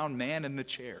revolving around man in the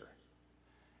chair.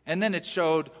 And then it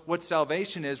showed what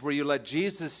salvation is, where you let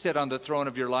Jesus sit on the throne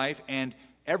of your life and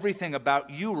everything about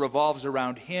you revolves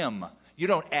around him. You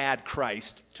don't add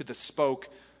Christ to the spoke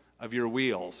of your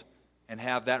wheels and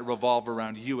have that revolve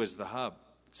around you as the hub.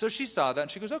 So she saw that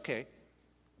and she goes, "Okay."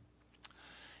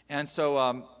 And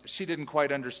so she didn't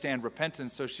quite understand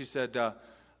repentance, so she said,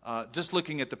 just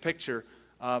looking at the picture,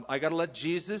 I got to let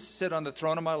Jesus sit on the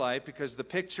throne of my life, because the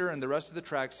picture and the rest of the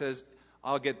track says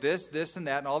I'll get this, this, and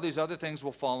that, and all these other things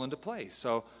will fall into place.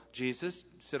 So Jesus,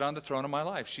 sit on the throne of my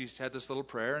life. She had this little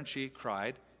prayer, and she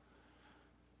cried.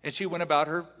 And she went about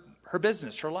her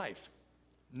business, her life.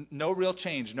 No real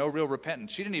change, no real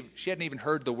repentance. She hadn't even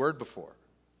heard the word before.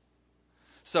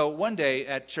 So one day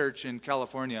at church in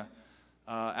California,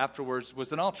 afterwards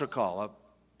was an altar call,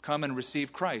 come and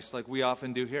receive Christ, like we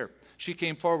often do here. She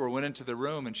came forward, went into the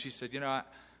room, and she said,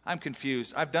 I'm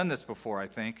confused. I've done this before, I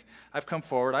think. I've come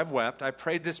forward, I've wept, I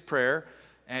prayed this prayer,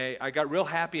 and I got real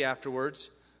happy afterwards,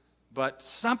 but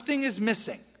something is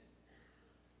missing.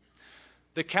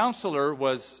 The counselor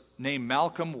was named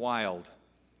Malcolm Wilde,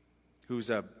 who's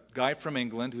a guy from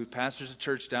England who pastors a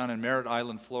church down in Merritt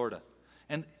Island, Florida.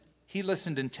 And he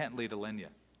listened intently to Lenya.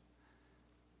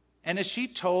 And as she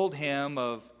told him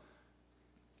of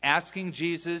asking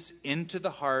Jesus into the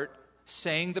heart,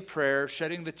 saying the prayer,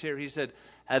 shedding the tear, he said,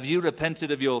 "Have you repented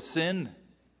of your sin?"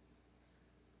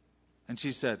 And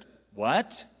she said,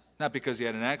 "What?" Not because he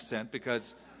had an accent,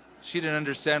 because she didn't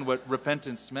understand what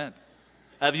repentance meant.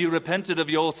 "Have you repented of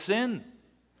your sin?"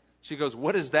 She goes,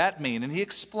 "What does that mean?" And he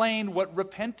explained what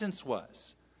repentance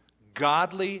was.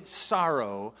 Godly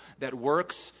sorrow that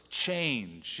works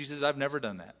change. She says, "I've never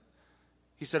done that."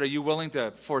 He said, "Are you willing to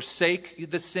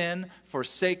forsake the sin,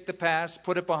 forsake the past,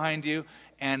 put it behind you,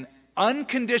 and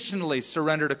unconditionally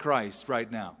surrender to Christ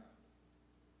right now?"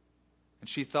 And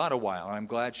she thought a while, and I'm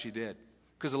glad she did.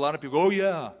 Because a lot of people go, "Oh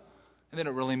yeah," and they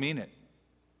don't really mean it.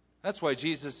 That's why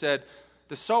Jesus said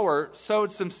the sower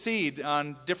sowed some seed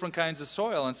on different kinds of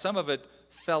soil, and some of it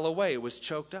fell away. It was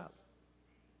choked up.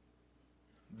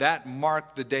 That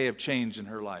marked the day of change in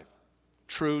her life.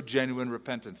 True, genuine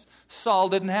repentance. Saul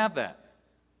didn't have that.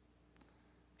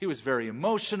 He was very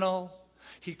emotional.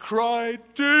 He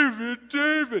cried, "David,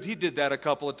 David." He did that a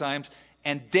couple of times,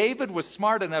 And David was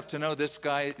smart enough to know this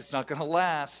guy is not going to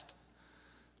last.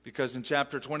 Because in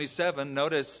chapter 27,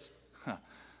 notice,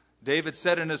 David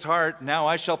said in his heart, now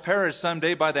I shall perish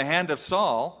someday by the hand of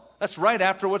Saul. That's right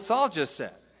after what Saul just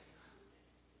said.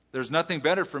 There's nothing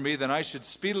better for me than I should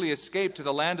speedily escape to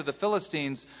the land of the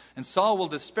Philistines, and Saul will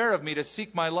despair of me to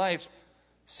seek my life,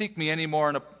 seek me any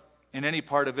more in any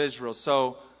part of Israel.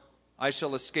 So I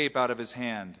shall escape out of his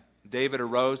hand. David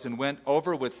arose and went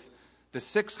over with the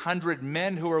 600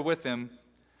 men who were with him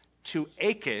to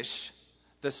Achish,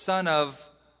 the son of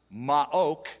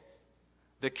Maok,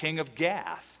 the king of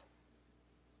Gath.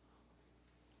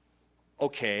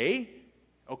 Okay,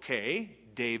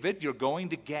 David, you're going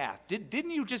to Gath.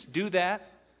 Didn't you just do that?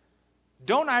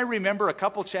 Don't I remember a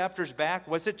couple chapters back,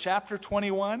 was it chapter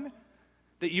 21,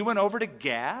 that you went over to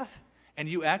Gath and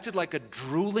you acted like a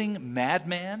drooling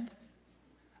madman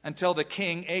until the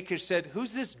king, Achish, said,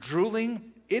 who's this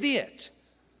drooling idiot?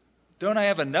 Don't I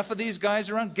have enough of these guys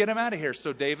around? Get him out of here.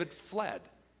 So David fled.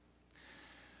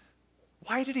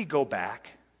 Why did he go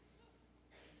back?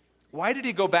 Why did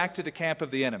he go back to the camp of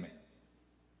the enemy?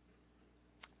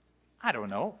 I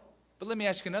don't know. But let me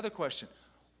ask you another question.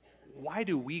 Why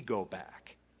do we go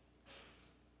back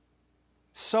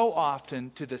so often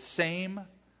to the same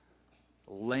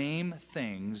lame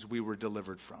things we were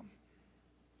delivered from?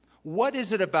 What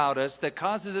is it about us that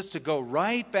causes us to go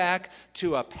right back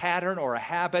to a pattern or a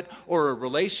habit or a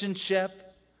relationship?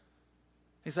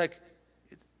 He's like,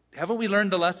 haven't we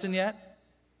learned the lesson yet?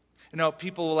 You know,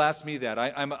 people will ask me that.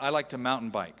 I like to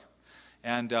mountain bike.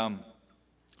 And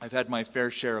I've had my fair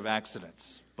share of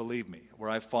accidents, believe me, where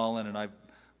I've fallen and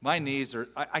my knees are,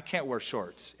 I can't wear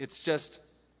shorts. It's just,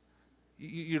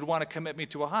 you'd want to commit me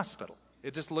to a hospital.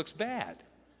 It just looks bad.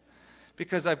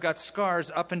 Because I've got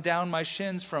scars up and down my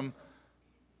shins from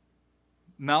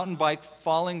mountain bike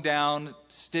falling down,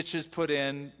 stitches put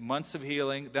in, months of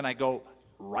healing. Then I go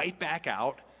right back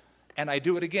out and I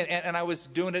do it again. And I was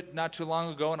doing it not too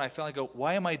long ago and I felt like,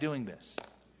 why am I doing this?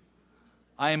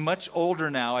 I am much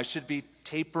older now. I should be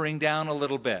tapering down a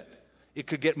little bit. It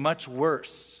could get much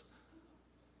worse.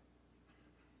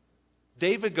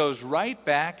 David goes right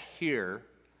back here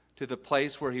to the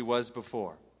place where he was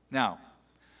before. Now,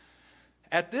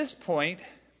 at this point,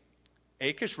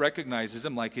 Achish recognizes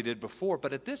him like he did before,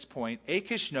 but at this point,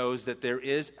 Achish knows that there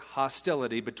is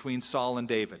hostility between Saul and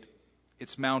David.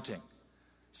 It's mounting.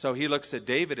 So he looks at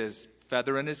David as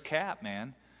feather in his cap,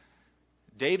 man.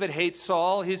 David hates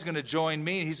Saul. He's going to join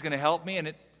me. He's going to help me. And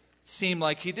it seemed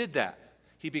like he did that.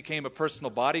 He became a personal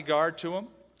bodyguard to him.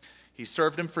 He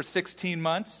served him for 16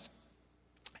 months.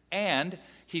 And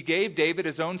he gave David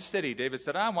his own city. David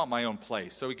said, I want my own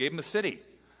place. So he gave him a city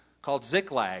called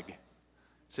Ziklag. He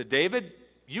said, David,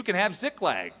 you can have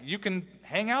Ziklag. You can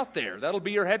hang out there. That'll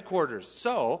be your headquarters.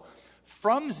 So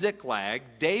from Ziklag,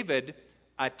 David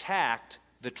attacked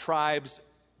the tribes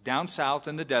down south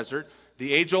in the desert,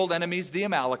 the age-old enemies, the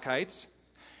Amalekites,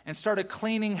 and started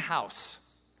cleaning house.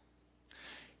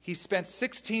 He spent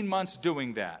 16 months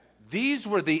doing that. These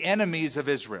were the enemies of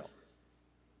Israel.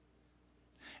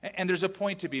 And there's a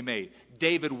point to be made.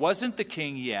 David wasn't the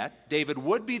king yet. David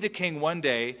would be the king one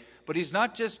day, but he's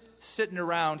not just sitting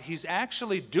around. He's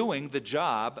actually doing the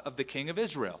job of the king of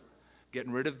Israel,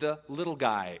 getting rid of the little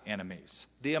guy enemies,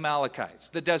 the Amalekites,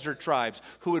 the desert tribes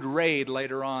who would raid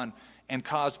later on and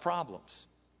cause problems.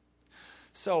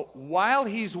 So while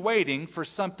he's waiting for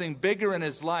something bigger in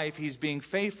his life, he's being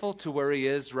faithful to where he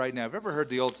is right now. Have you ever heard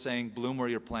the old saying, bloom where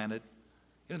you're planted?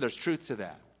 You know, there's truth to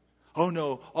that. Oh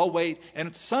no, I'll wait,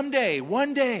 and someday,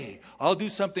 one day, I'll do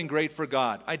something great for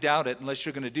God. I doubt it unless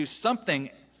you're going to do something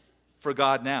for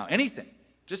God now. Anything.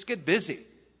 Just get busy.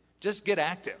 Just get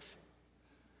active.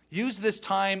 Use this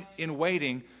time in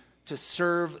waiting to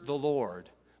serve the Lord.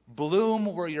 Bloom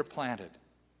where you're planted.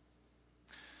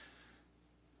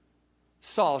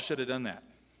 Saul should have done that.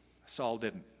 Saul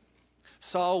didn't.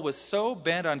 Saul was so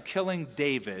bent on killing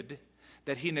David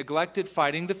that he neglected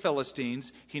fighting the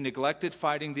Philistines, he neglected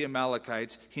fighting the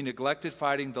Amalekites, he neglected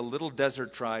fighting the little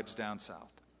desert tribes down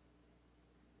south.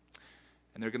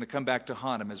 And they're going to come back to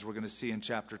haunt him, as we're going to see in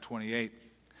chapter 28.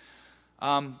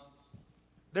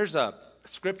 There's a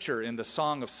scripture in the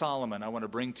Song of Solomon I want to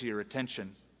bring to your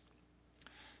attention.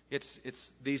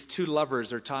 It's these two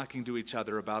lovers are talking to each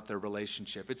other about their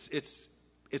relationship.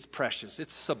 It's precious.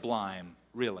 It's sublime,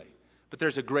 really. But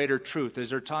there's a greater truth as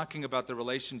they're talking about the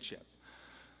relationship.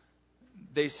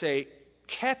 They say,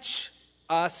 catch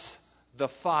us the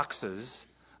foxes,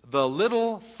 the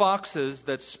little foxes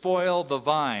that spoil the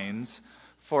vines,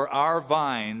 for our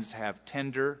vines have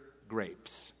tender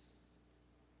grapes.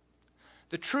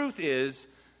 The truth is,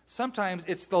 Sometimes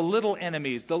it's the little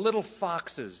enemies, the little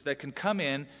foxes that can come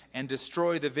in and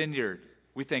destroy the vineyard.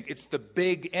 We think it's the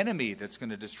big enemy that's going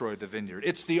to destroy the vineyard.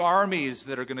 It's the armies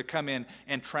that are going to come in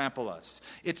and trample us.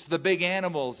 It's the big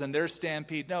animals and their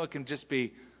stampede. No, it can just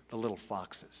be the little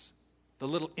foxes, the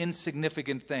little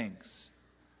insignificant things.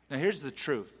 Now, here's the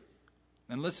truth,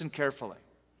 and listen carefully.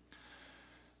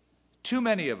 Too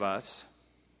many of us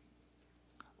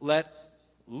let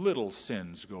little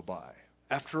sins go by.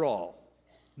 After all,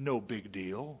 no big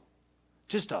deal.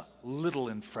 Just a little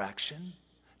infraction.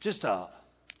 Just a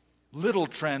little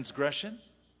transgression.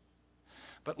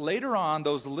 But later on,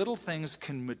 those little things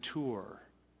can mature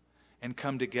and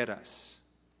come to get us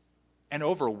and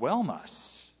overwhelm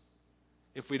us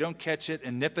if we don't catch it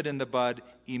and nip it in the bud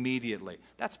immediately.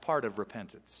 That's part of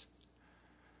repentance.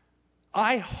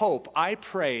 I hope, I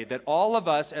pray that all of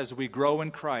us, as we grow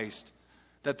in Christ,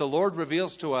 that the Lord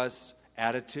reveals to us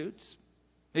attitudes,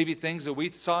 maybe things that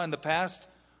we saw in the past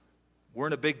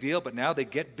weren't a big deal, but now they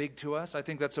get big to us. I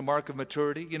think that's a mark of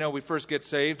maturity. You know, we first get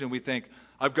saved and we think,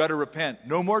 I've got to repent.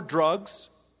 No more drugs.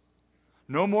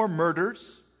 No more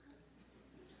murders.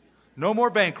 No more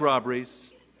bank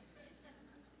robberies.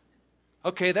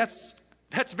 Okay, that's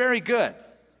very good.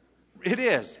 It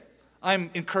is. I'm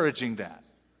encouraging that.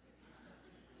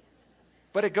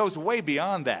 But it goes way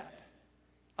beyond that.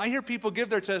 I hear people give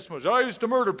their testimonies. I used to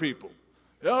murder people.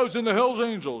 Yeah, I was in the Hells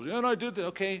Angels. Yeah, and I did that.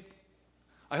 Okay.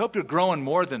 I hope you're growing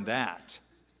more than that.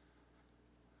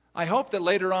 I hope that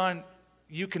later on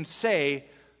you can say,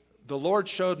 the Lord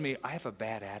showed me I have a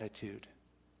bad attitude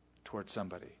towards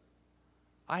somebody.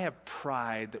 I have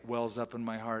pride that wells up in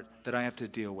my heart that I have to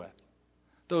deal with.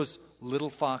 Those little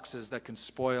foxes that can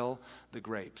spoil the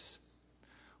grapes.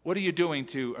 What are you doing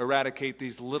to eradicate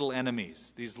these little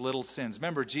enemies, these little sins?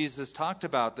 Remember, Jesus talked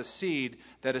about the seed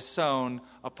that is sown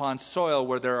upon soil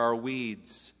where there are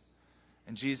weeds.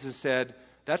 And Jesus said,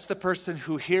 that's the person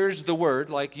who hears the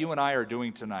word, like you and I are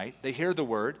doing tonight. They hear the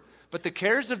word, but the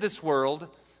cares of this world,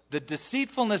 the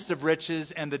deceitfulness of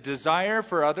riches, and the desire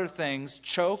for other things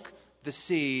choke the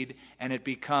seed, and it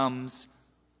becomes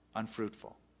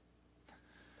unfruitful.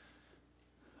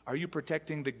 Are you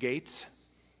protecting the gates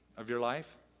of your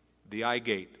life? The eye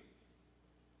gate.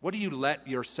 What do you let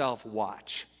yourself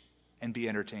watch and be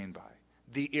entertained by?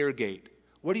 The ear gate.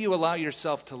 What do you allow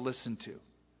yourself to listen to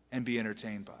and be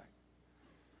entertained by?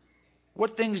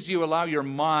 What things do you allow your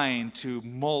mind to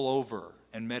mull over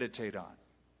and meditate on?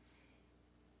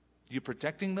 You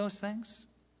protecting those things?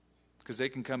 Because they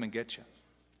can come and get you.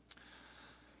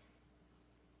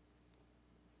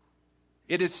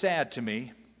 It is sad to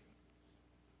me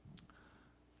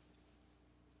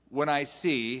when I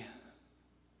see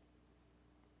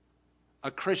a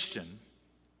Christian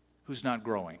who's not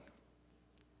growing.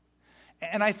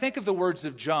 And I think of the words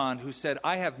of John, who said,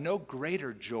 I have no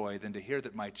greater joy than to hear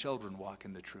that my children walk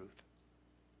in the truth.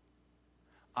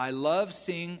 I love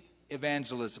seeing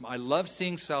evangelism. I love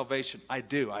seeing salvation. I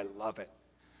do. I love it.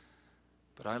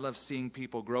 But I love seeing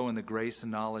people grow in the grace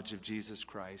and knowledge of Jesus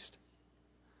Christ.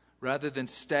 Rather than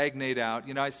stagnate out.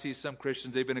 You know, I see some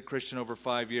Christians, they've been a Christian over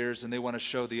 5 years, and they want to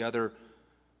show the other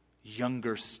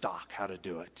younger stock how to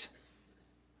do it.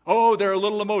 Oh, they're a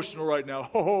little emotional right now.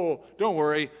 Oh, don't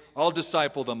worry. I'll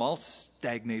disciple them. I'll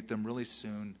stagnate them really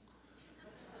soon.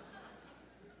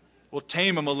 We'll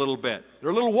tame them a little bit. They're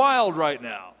a little wild right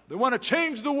now. They want to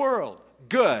change the world.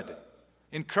 Good.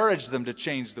 Encourage them to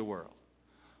change the world.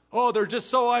 Oh, they're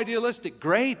just so idealistic.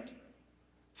 Great.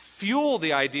 Fuel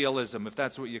the idealism, if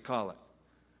that's what you call it.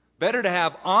 Better to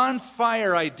have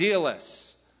on-fire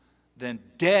idealists than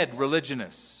dead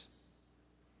religionists.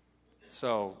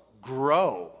 So,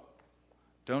 grow.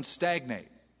 Don't stagnate.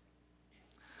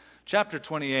 Chapter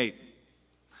 28.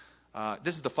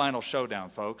 This is the final showdown,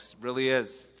 folks. It really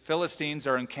is. Philistines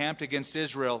are encamped against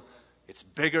Israel. It's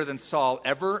bigger than Saul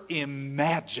ever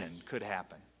imagined could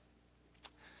happen.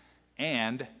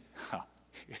 And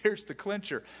here's the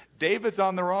clincher. David's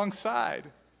on the wrong side.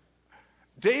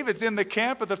 David's in the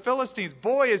camp of the Philistines.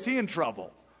 Boy, is he in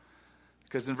trouble.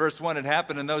 Because in verse 1, it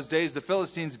happened in those days, the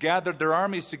Philistines gathered their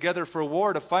armies together for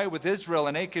war to fight with Israel.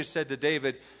 And Achish said to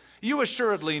David, you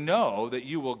assuredly know that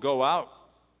you will go out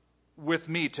with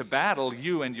me to battle,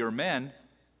 you and your men.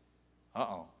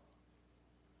 Uh-oh.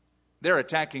 They're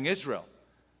attacking Israel.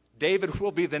 David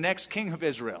will be the next king of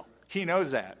Israel. He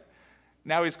knows that.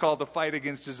 Now he's called to fight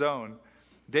against his own.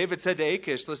 David said to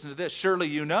Achish, listen to this, surely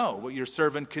you know what your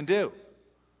servant can do.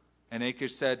 And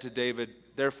Achish said to David,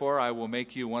 therefore I will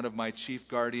make you one of my chief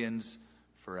guardians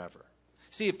forever.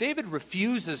 See, if David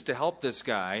refuses to help this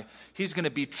guy, he's going to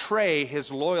betray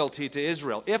his loyalty to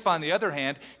Israel. If, on the other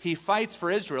hand, he fights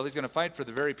for Israel, he's going to fight for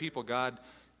the very people God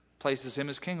places him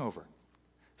as king over.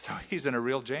 So he's in a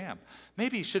real jam.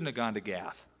 Maybe he shouldn't have gone to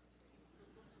Gath.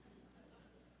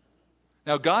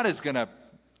 Now God is going to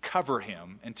cover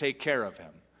him and take care of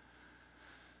him.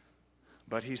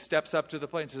 But he steps up to the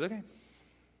plate and says, okay,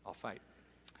 I'll fight.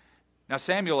 Now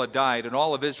Samuel had died, and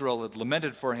all of Israel had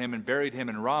lamented for him and buried him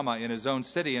in Ramah in his own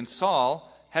city. And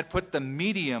Saul had put the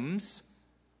mediums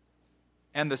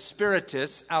and the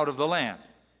spiritists out of the land.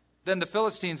 Then the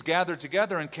Philistines gathered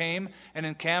together and came and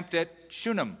encamped at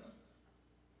Shunem.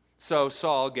 So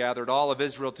Saul gathered all of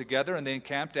Israel together, and they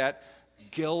encamped at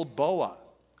Gilboa.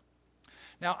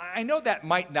 Now, I know that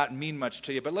might not mean much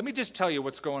to you, but let me just tell you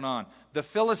what's going on. The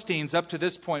Philistines up to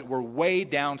this point were way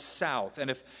down south.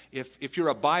 And if you're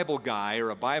a Bible guy or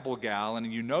a Bible gal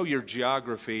and you know your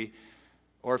geography,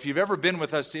 or if you've ever been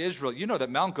with us to Israel, you know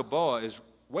that Mount Gilboa is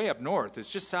way up north.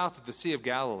 It's just south of the Sea of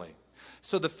Galilee.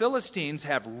 So the Philistines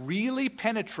have really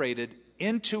penetrated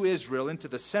into Israel, into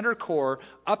the center core,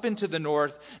 up into the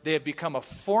north. They have become a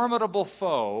formidable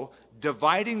foe,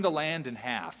 dividing the land in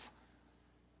half.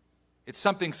 It's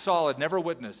something Saul had never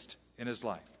witnessed in his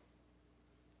life.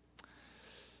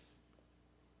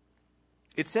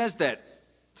 It says that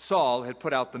Saul had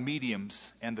put out the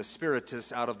mediums and the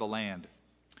spiritists out of the land.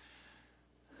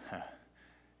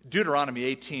 Deuteronomy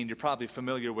 18, you're probably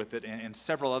familiar with it, and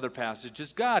several other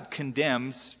passages. God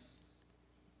condemns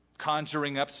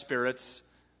conjuring up spirits,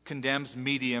 condemns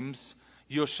mediums.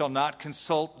 You shall not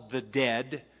consult the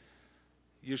dead.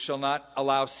 You shall not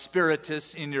allow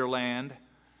spiritists in your land.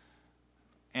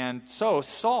 And so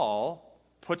Saul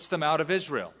puts them out of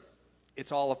Israel.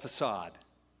 It's all a facade.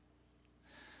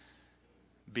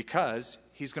 Because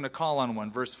he's going to call on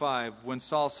one. Verse 5, when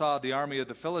Saul saw the army of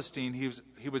the Philistine,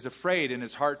 he was afraid, and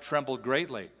his heart trembled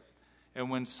greatly. And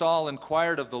when Saul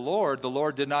inquired of the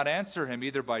Lord did not answer him,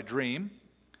 either by dream,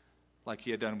 like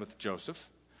he had done with Joseph,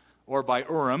 or by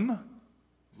Urim,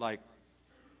 like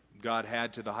God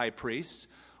had to the high priests,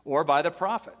 or by the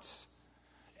prophets.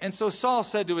 And so Saul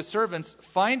said to his servants,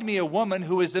 find me a woman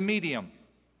who is a medium,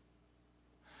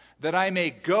 that I may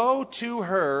go to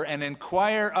her and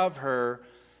inquire of her.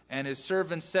 And his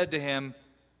servants said to him,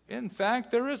 in fact,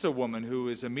 there is a woman who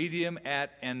is a medium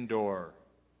at Endor.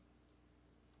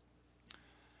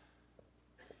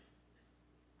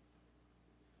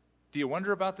 Do you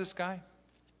wonder about this guy?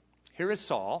 Here is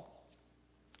Saul.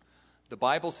 The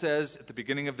Bible says at the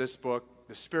beginning of this book,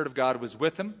 the Spirit of God was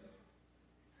with him.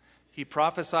 He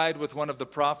prophesied with one of the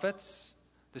prophets.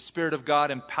 The Spirit of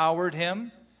God empowered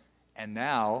him. And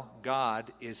now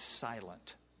God is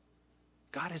silent.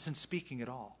 God isn't speaking at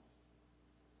all.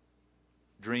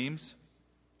 Dreams,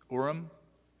 Urim,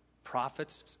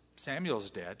 prophets,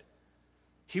 Samuel's dead.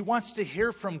 He wants to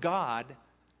hear from God.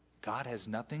 God has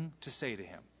nothing to say to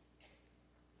him.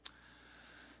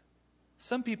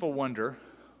 Some people wonder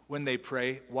when they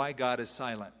pray why God is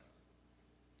silent.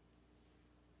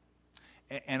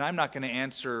 And I'm not going to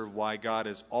answer why God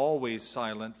is always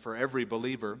silent for every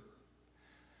believer.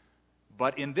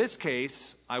 But in this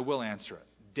case, I will answer it.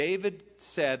 David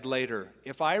said later,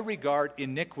 if I regard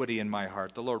iniquity in my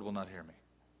heart, the Lord will not hear me.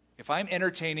 If I'm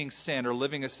entertaining sin or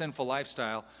living a sinful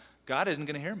lifestyle, God isn't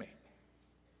going to hear me.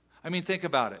 I mean, think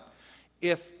about it.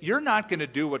 If you're not going to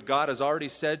do what God has already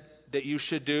said that you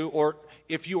should do, or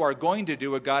if you are going to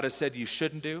do what God has said you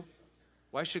shouldn't do,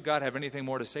 why should God have anything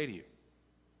more to say to you?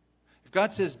 If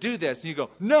God says, do this, and you go,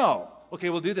 no. Okay,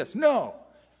 we'll do this. No.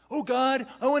 Oh, God,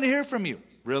 I want to hear from you.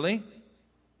 Really?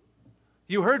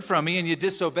 You heard from me and you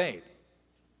disobeyed.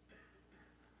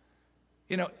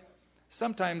 You know,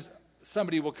 sometimes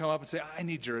somebody will come up and say, I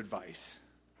need your advice.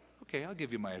 Okay, I'll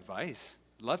give you my advice.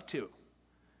 Love to.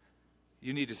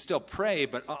 You need to still pray,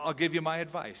 but I'll give you my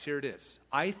advice. Here it is.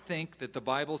 I think that the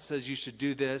Bible says you should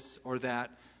do this or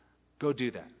that. Go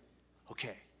do that.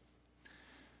 Okay.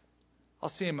 I'll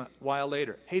see him a while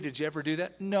later. Hey, did you ever do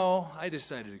that? No, I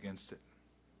decided against it.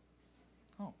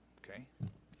 Oh, okay.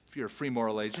 If you're a free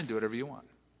moral agent, do whatever you want.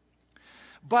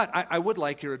 But I would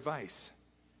like your advice.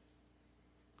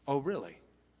 Oh, really?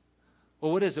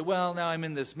 Well, what is it? Well, now I'm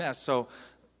in this mess, so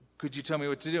could you tell me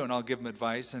what to do? And I'll give him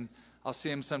advice, and I'll see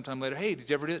him sometime later. Hey, did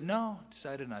you ever do it? No,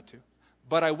 decided not to.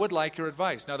 But I would like your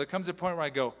advice. Now, there comes a point where I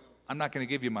go, I'm not going to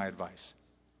give you my advice.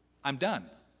 I'm done.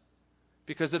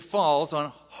 Because it falls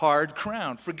on hard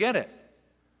ground. Forget it.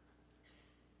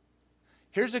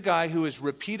 Here's a guy who is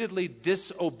repeatedly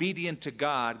disobedient to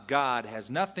God. God has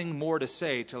nothing more to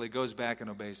say till he goes back and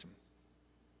obeys him.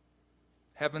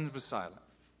 Heaven was silent.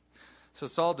 So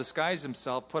Saul disguised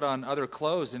himself, put on other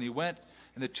clothes, and he went,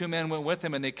 and the two men went with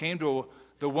him, and they came to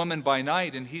the woman by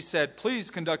night, and he said, please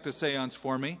conduct a seance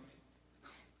for me.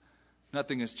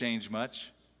 Nothing has changed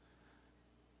much.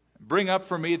 Bring up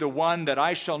for me the one that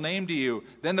I shall name to you."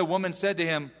 Then the woman said to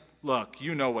him, "Look,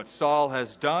 you know what Saul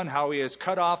has done, how he has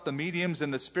cut off the mediums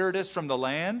and the spiritists from the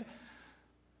land.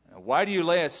 Why do you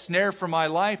lay a snare for my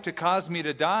life to cause me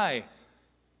to die?"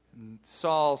 And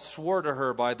Saul swore to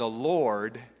her by the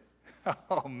Lord.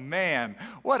 Oh man,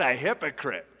 what a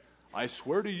hypocrite. "I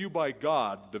swear to you by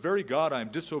God, the very God I am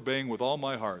disobeying with all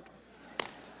my heart.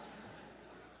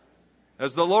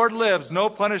 As the Lord lives, no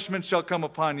punishment shall come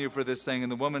upon you for this thing."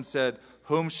 And the woman said,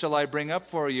 "Whom shall I bring up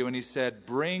for you?" And he said,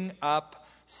 "Bring up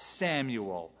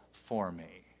Samuel for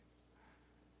me."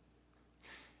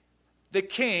 The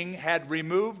king had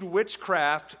removed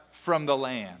witchcraft from the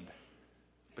land,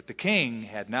 but the king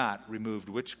had not removed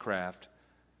witchcraft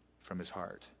from his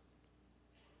heart.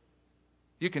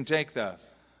 You can take the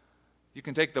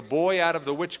boy out of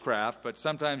the witchcraft, but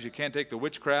sometimes you can't take the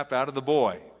witchcraft out of the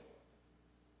boy.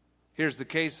 Here's the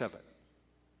case of it.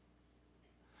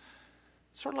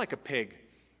 Sort of like a pig.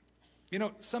 You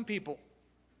know, some people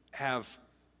have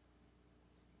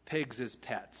pigs as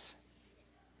pets.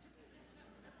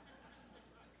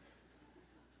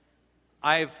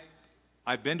 I've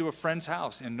been to a friend's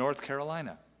house in North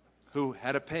Carolina who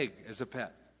had a pig as a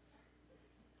pet.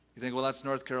 You think, well, that's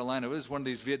North Carolina. It was one of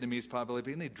these Vietnamese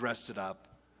populations, and they dressed it up.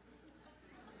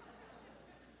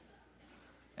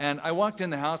 And I walked in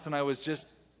the house, and I was just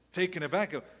taken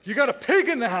aback. "You got a pig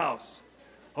in the house."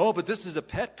 "Oh, but this is a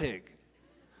pet pig."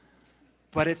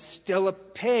 But it's still a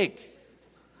pig.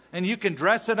 And you can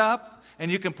dress it up,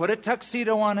 and you can put a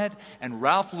tuxedo on it, and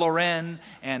Ralph Lauren,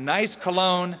 and nice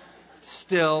cologne.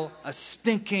 Still a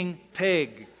stinking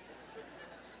pig.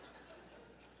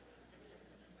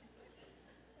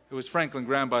 It was Franklin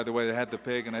Graham, by the way, that had the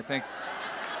pig, and I think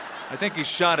he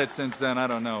shot it since then. I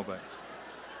don't know, but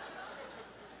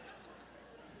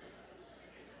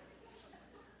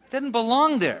it didn't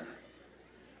belong there.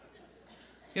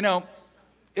 You know,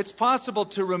 it's possible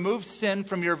to remove sin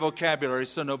from your vocabulary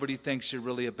so nobody thinks you're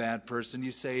really a bad person.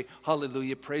 You say,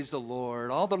 "Hallelujah, praise the Lord,"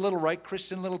 all the little right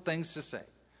Christian little things to say.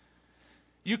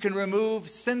 You can remove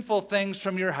sinful things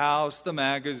from your house, the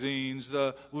magazines,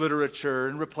 the literature,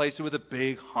 and replace it with a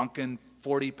big, honking,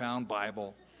 40-pound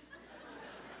Bible.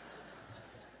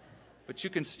 But you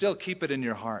can still keep it in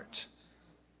your heart.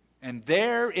 And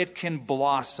there it can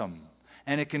blossom,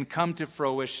 and it can come to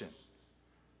fruition.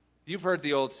 You've heard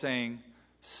the old saying,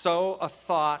 sow a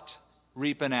thought,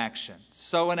 reap an action.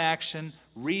 Sow an action,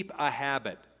 reap a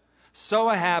habit.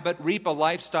 Sow a habit, reap a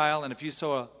lifestyle, and if you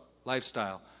sow a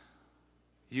lifestyle,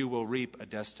 you will reap a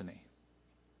destiny.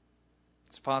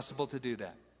 It's possible to do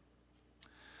that.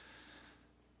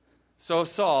 So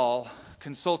Saul,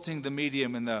 consulting the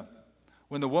medium,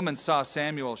 when the woman saw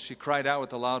Samuel, she cried out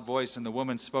with a loud voice, and the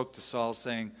woman spoke to Saul,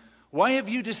 saying, "Why have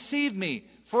you deceived me?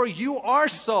 For you are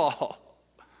Saul."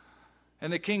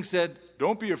 And the king said,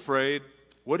 "Don't be afraid.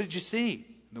 What did you see?"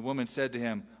 And the woman said to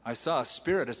him, "I saw a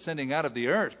spirit ascending out of the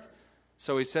earth."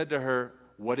 So he said to her,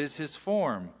 "What is his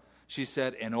form?" She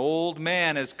said, "An old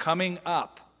man is coming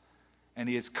up, and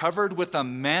he is covered with a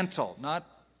mantle," not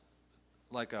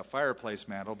like a fireplace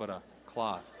mantle, but a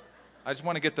cloth. I just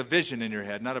want to get the vision in your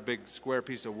head, not a big square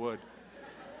piece of wood,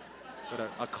 but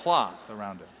a cloth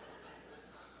around it.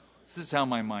 This is how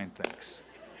my mind thinks.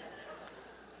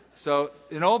 So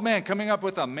an old man coming up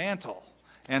with a mantle.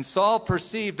 And Saul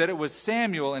perceived that it was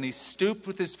Samuel, and he stooped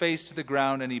with his face to the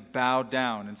ground, and he bowed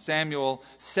down. And Samuel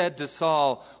said to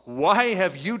Saul, "Why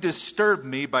have you disturbed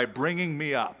me by bringing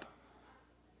me up?"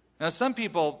 Now, some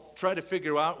people try to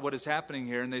figure out what is happening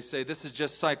here, and they say, this is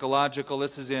just psychological,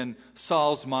 this is in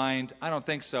Saul's mind. I don't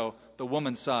think so. The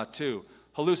woman saw it too.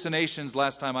 Hallucinations,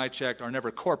 last time I checked, are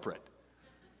never corporate.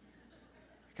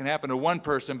 It can happen to one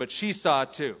person, but she saw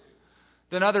it too.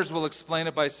 Then others will explain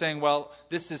it by saying, well,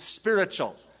 this is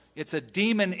spiritual. It's a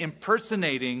demon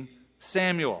impersonating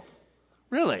Samuel.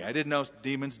 Really? I didn't know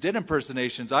demons did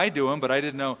impersonations. I do them, but I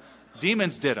didn't know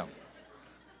demons did them.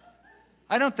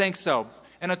 I don't think so.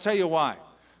 And I'll tell you why.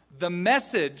 The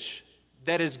message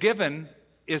that is given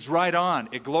is right on.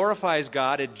 It glorifies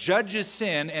God, it judges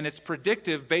sin, and it's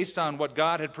predictive based on what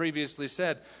God had previously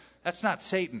said. That's not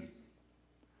Satan.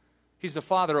 He's the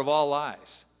father of all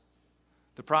lies.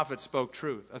 The prophet spoke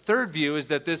truth. A third view is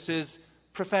that this is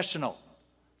professional.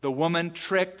 The woman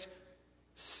tricked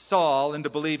Saul into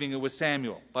believing it was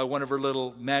Samuel by one of her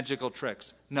little magical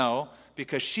tricks. No,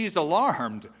 because she's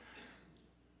alarmed.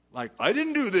 Like, I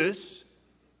didn't do this.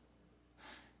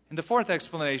 And the fourth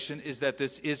explanation is that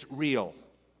this is real.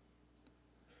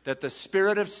 That the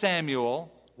spirit of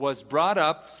Samuel was brought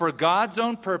up for God's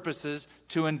own purposes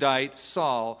to indict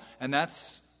Saul. And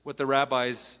that's what the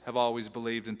rabbis have always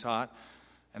believed and taught.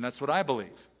 And that's what I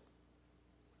believe.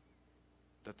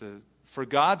 For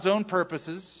God's own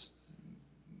purposes,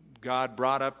 God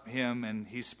brought up him and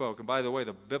he spoke. And by the way,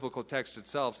 the biblical text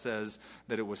itself says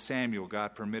that it was Samuel.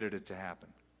 God permitted it to happen.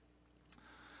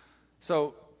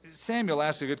 So Samuel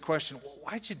asked a good question.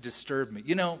 Why'd you disturb me?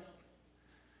 You know,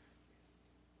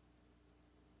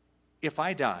 if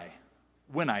I die,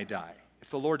 when I die,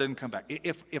 if the Lord doesn't come back,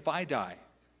 if I die,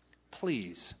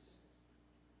 please,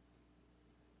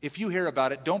 if you hear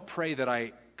about it, don't pray that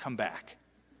I come back.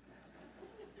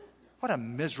 What a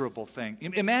miserable thing.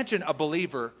 Imagine a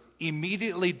believer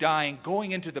immediately dying,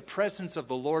 going into the presence of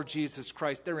the Lord Jesus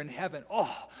Christ. They're in heaven.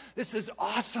 Oh, this is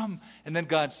awesome. And then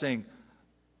God saying,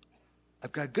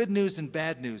 I've got good news and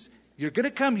bad news. You're going to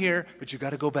come here, but you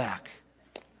got to go back.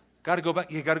 Got to go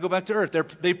back. You got to go back to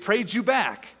earth. They prayed you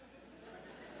back.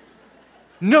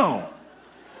 No.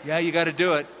 Yeah, you got to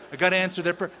do it. I got to answer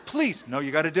their prayer. Please. No,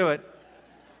 you got to do it.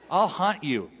 I'll haunt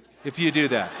you if you do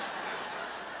that.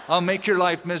 I'll make your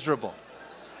life miserable.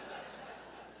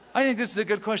 I think this is a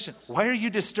good question. Why are you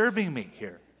disturbing me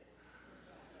here?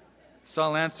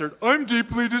 Saul answered, I'm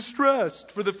deeply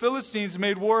distressed, for the Philistines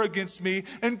made war against me,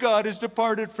 and God has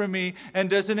departed from me and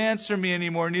doesn't answer me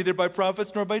anymore, neither by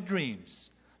prophets nor by dreams.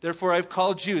 Therefore I've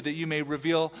called you that you may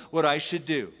reveal what I should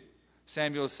do.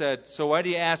 Samuel said, so why do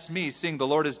you ask me, seeing the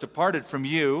Lord has departed from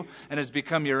you and has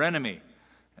become your enemy?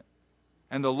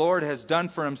 And the Lord has done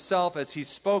for himself as he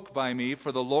spoke by me,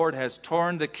 for the Lord has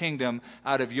torn the kingdom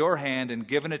out of your hand and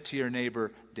given it to your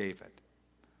neighbor David.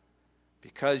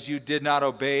 Because you did not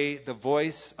obey the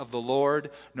voice of the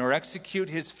Lord, nor execute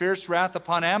his fierce wrath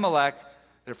upon Amalek,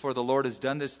 therefore the Lord has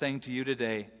done this thing to you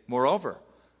today. Moreover,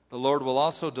 the Lord will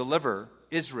also deliver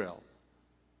Israel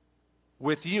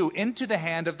with you into the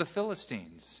hand of the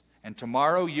Philistines. And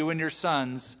tomorrow you and your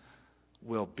sons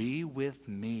will be with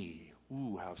me.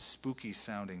 Ooh, how spooky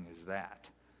sounding is that.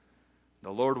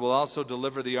 The Lord will also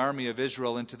deliver the army of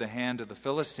Israel into the hand of the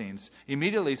Philistines.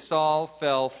 Immediately Saul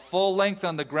fell full length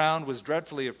on the ground, was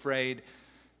dreadfully afraid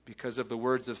because of the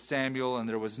words of Samuel, and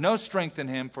there was no strength in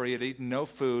him, for he had eaten no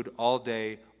food all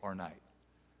day or night.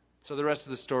 So the rest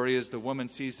of the story is the woman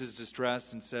sees his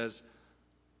distress and says,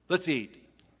 let's eat.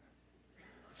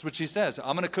 That's what she says.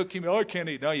 I'm going to cook you. Oh, I can't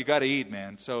eat. No, you got to eat,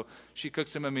 man. So she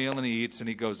cooks him a meal and he eats and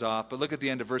he goes off. But look at the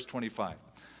end of verse 25.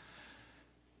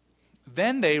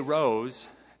 Then they rose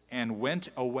and went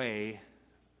away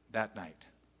that night.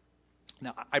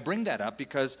 Now, I bring that up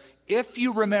because if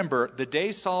you remember, the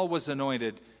day Saul was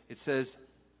anointed, it says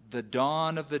the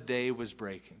dawn of the day was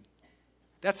breaking.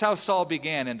 That's how Saul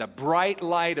began, in the bright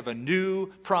light of a new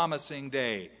promising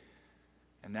day.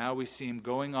 And now we see him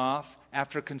going off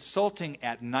after consulting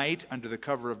at night under the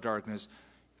cover of darkness,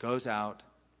 goes out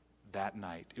that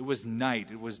night. It was night.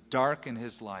 It was dark in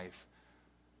his life.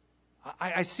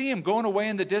 I see him going away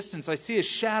in the distance. I see his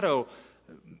shadow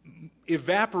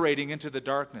evaporating into the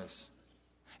darkness.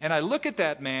 And I look at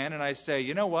that man and I say,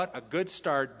 you know what? A good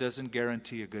start doesn't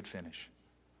guarantee a good finish.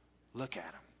 Look at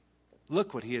him.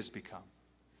 Look what he has become.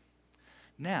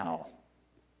 Now,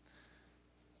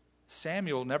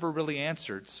 Samuel never really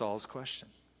answered Saul's question.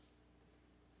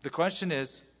 The question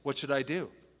is, what should I do?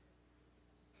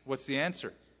 What's the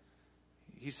answer?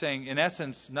 He's saying, in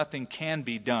essence, nothing can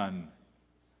be done,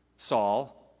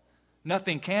 Saul.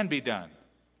 Nothing can be done.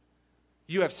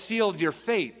 You have sealed your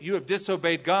fate. You have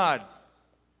disobeyed God.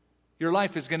 Your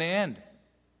life is going to end.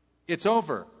 It's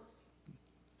over.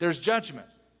 There's judgment.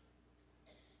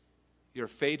 Your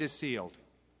fate is sealed.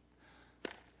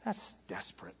 That's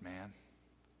desperate, man.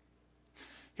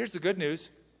 Here's the good news.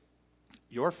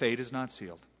 Your fate is not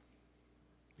sealed.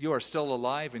 You are still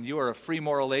alive and you are a free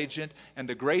moral agent, and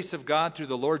the grace of God through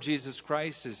the Lord Jesus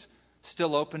Christ is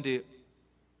still open to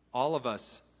all of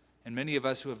us and many of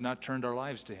us who have not turned our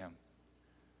lives to him.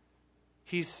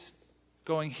 He's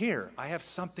going, here, I have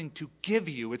something to give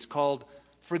you. It's called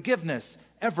forgiveness,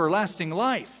 everlasting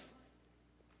life.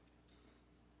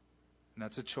 And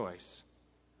that's a choice.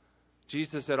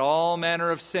 Jesus said all manner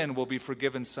of sin will be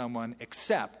forgiven someone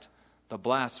except the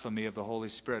blasphemy of the Holy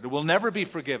Spirit. It will never be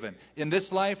forgiven in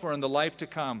this life or in the life to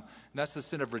come. And that's the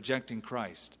sin of rejecting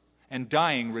Christ and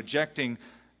dying, rejecting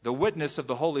the witness of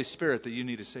the Holy Spirit that you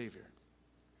need a Savior.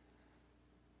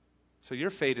 So your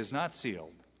fate is not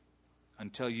sealed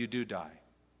until you do die.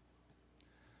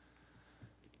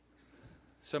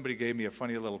 Somebody gave me a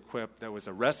funny little quip that was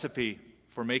a recipe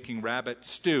for making rabbit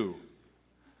stew.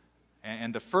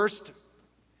 And the first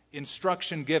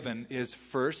instruction given is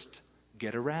first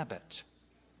get a rabbit.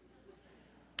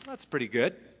 Well, that's pretty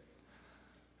good.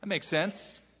 That makes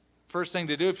sense. First thing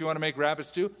to do if you want to make rabbit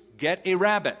stew, get a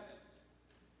rabbit.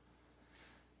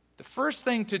 The first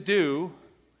thing to do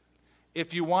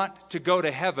if you want to go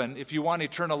to heaven, if you want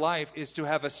eternal life, is to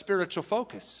have a spiritual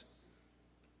focus.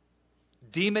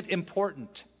 Deem it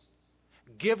important.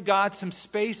 Give God some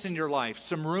space in your life,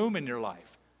 some room in your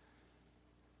life.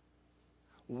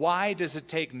 Why does it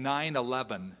take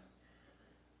 9/11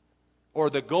 or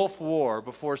the Gulf War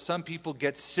before some people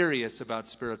get serious about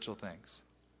spiritual things?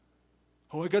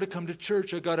 Oh, I got to come to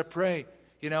church. I got to pray.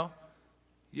 You know,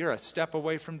 you're a step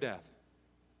away from death.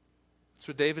 That's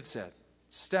what David said.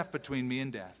 Step between me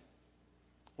and death.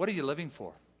 What are you living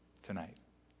for tonight?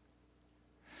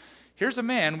 Here's a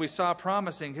man we saw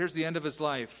promising. Here's the end of his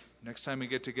life. Next time we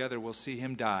get together, we'll see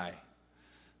him die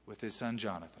with his son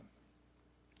Jonathan.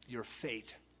 Your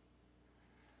fate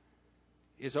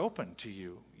is open to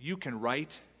you. You can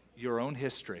write your own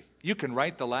history. You can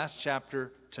write the last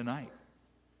chapter tonight.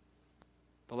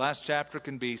 The last chapter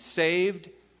can be saved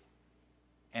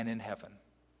and in heaven.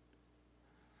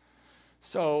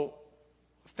 So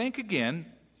think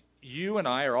again. You and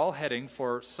I are all heading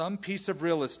for some piece of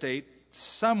real estate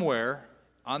somewhere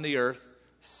on the earth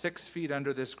 6 feet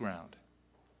under this ground.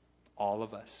 All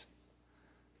of us.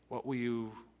 What will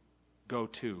you go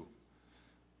to?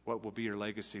 What will be your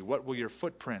legacy? What will your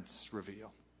footprints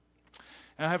reveal?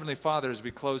 And Heavenly Father, as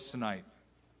we close tonight,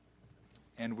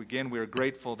 and again we are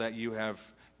grateful that you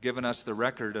have given us the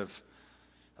record of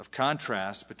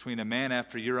contrast between a man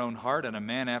after your own heart and a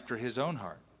man after his own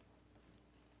heart.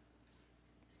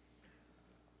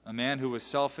 A man who was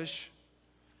selfish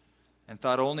and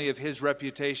thought only of his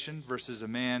reputation versus a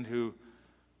man who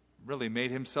really made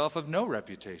himself of no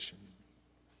reputation.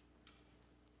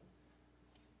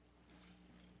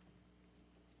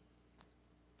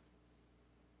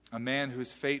 A man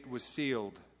whose fate was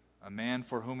sealed, a man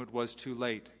for whom it was too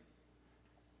late.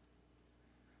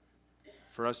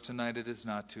 For us tonight, it is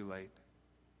not too late.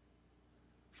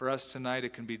 For us tonight,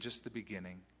 it can be just the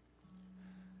beginning.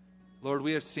 Lord,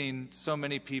 we have seen so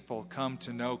many people come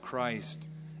to know Christ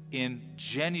in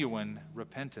genuine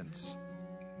repentance.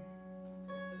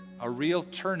 A real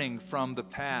turning from the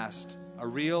past, a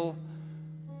real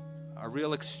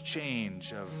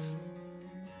exchange of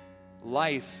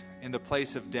life in the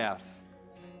place of death.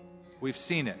 We've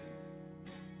seen it.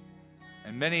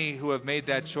 And many who have made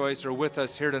that choice are with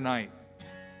us here tonight.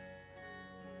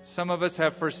 Some of us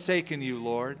have forsaken you,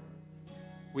 Lord.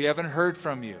 We haven't heard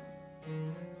from you.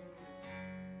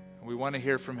 We want to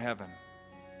hear from heaven.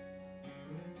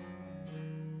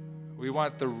 We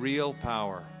want the real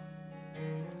power.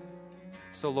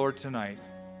 So, Lord, tonight,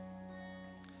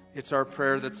 it's our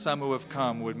prayer that some who have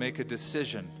come would make a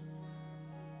decision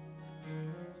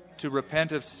to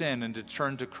repent of sin and to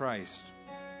turn to Christ.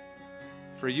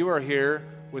 For you are here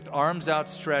with arms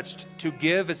outstretched to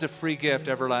give as a free gift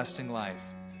everlasting life.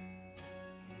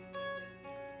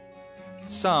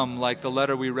 Some, like the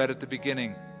letter we read at the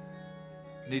beginning,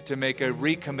 need to make a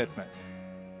recommitment.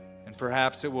 And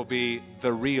perhaps it will be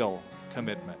the real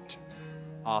commitment,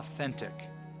 authentic.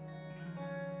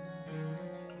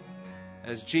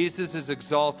 As Jesus is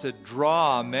exalted,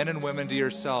 draw men and women to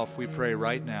yourself, we pray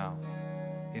right now.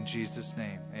 In Jesus'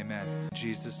 name, amen. In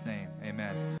Jesus' name,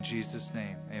 amen. In Jesus'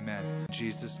 name, amen. In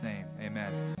Jesus' name,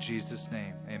 amen. In Jesus'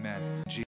 name, amen.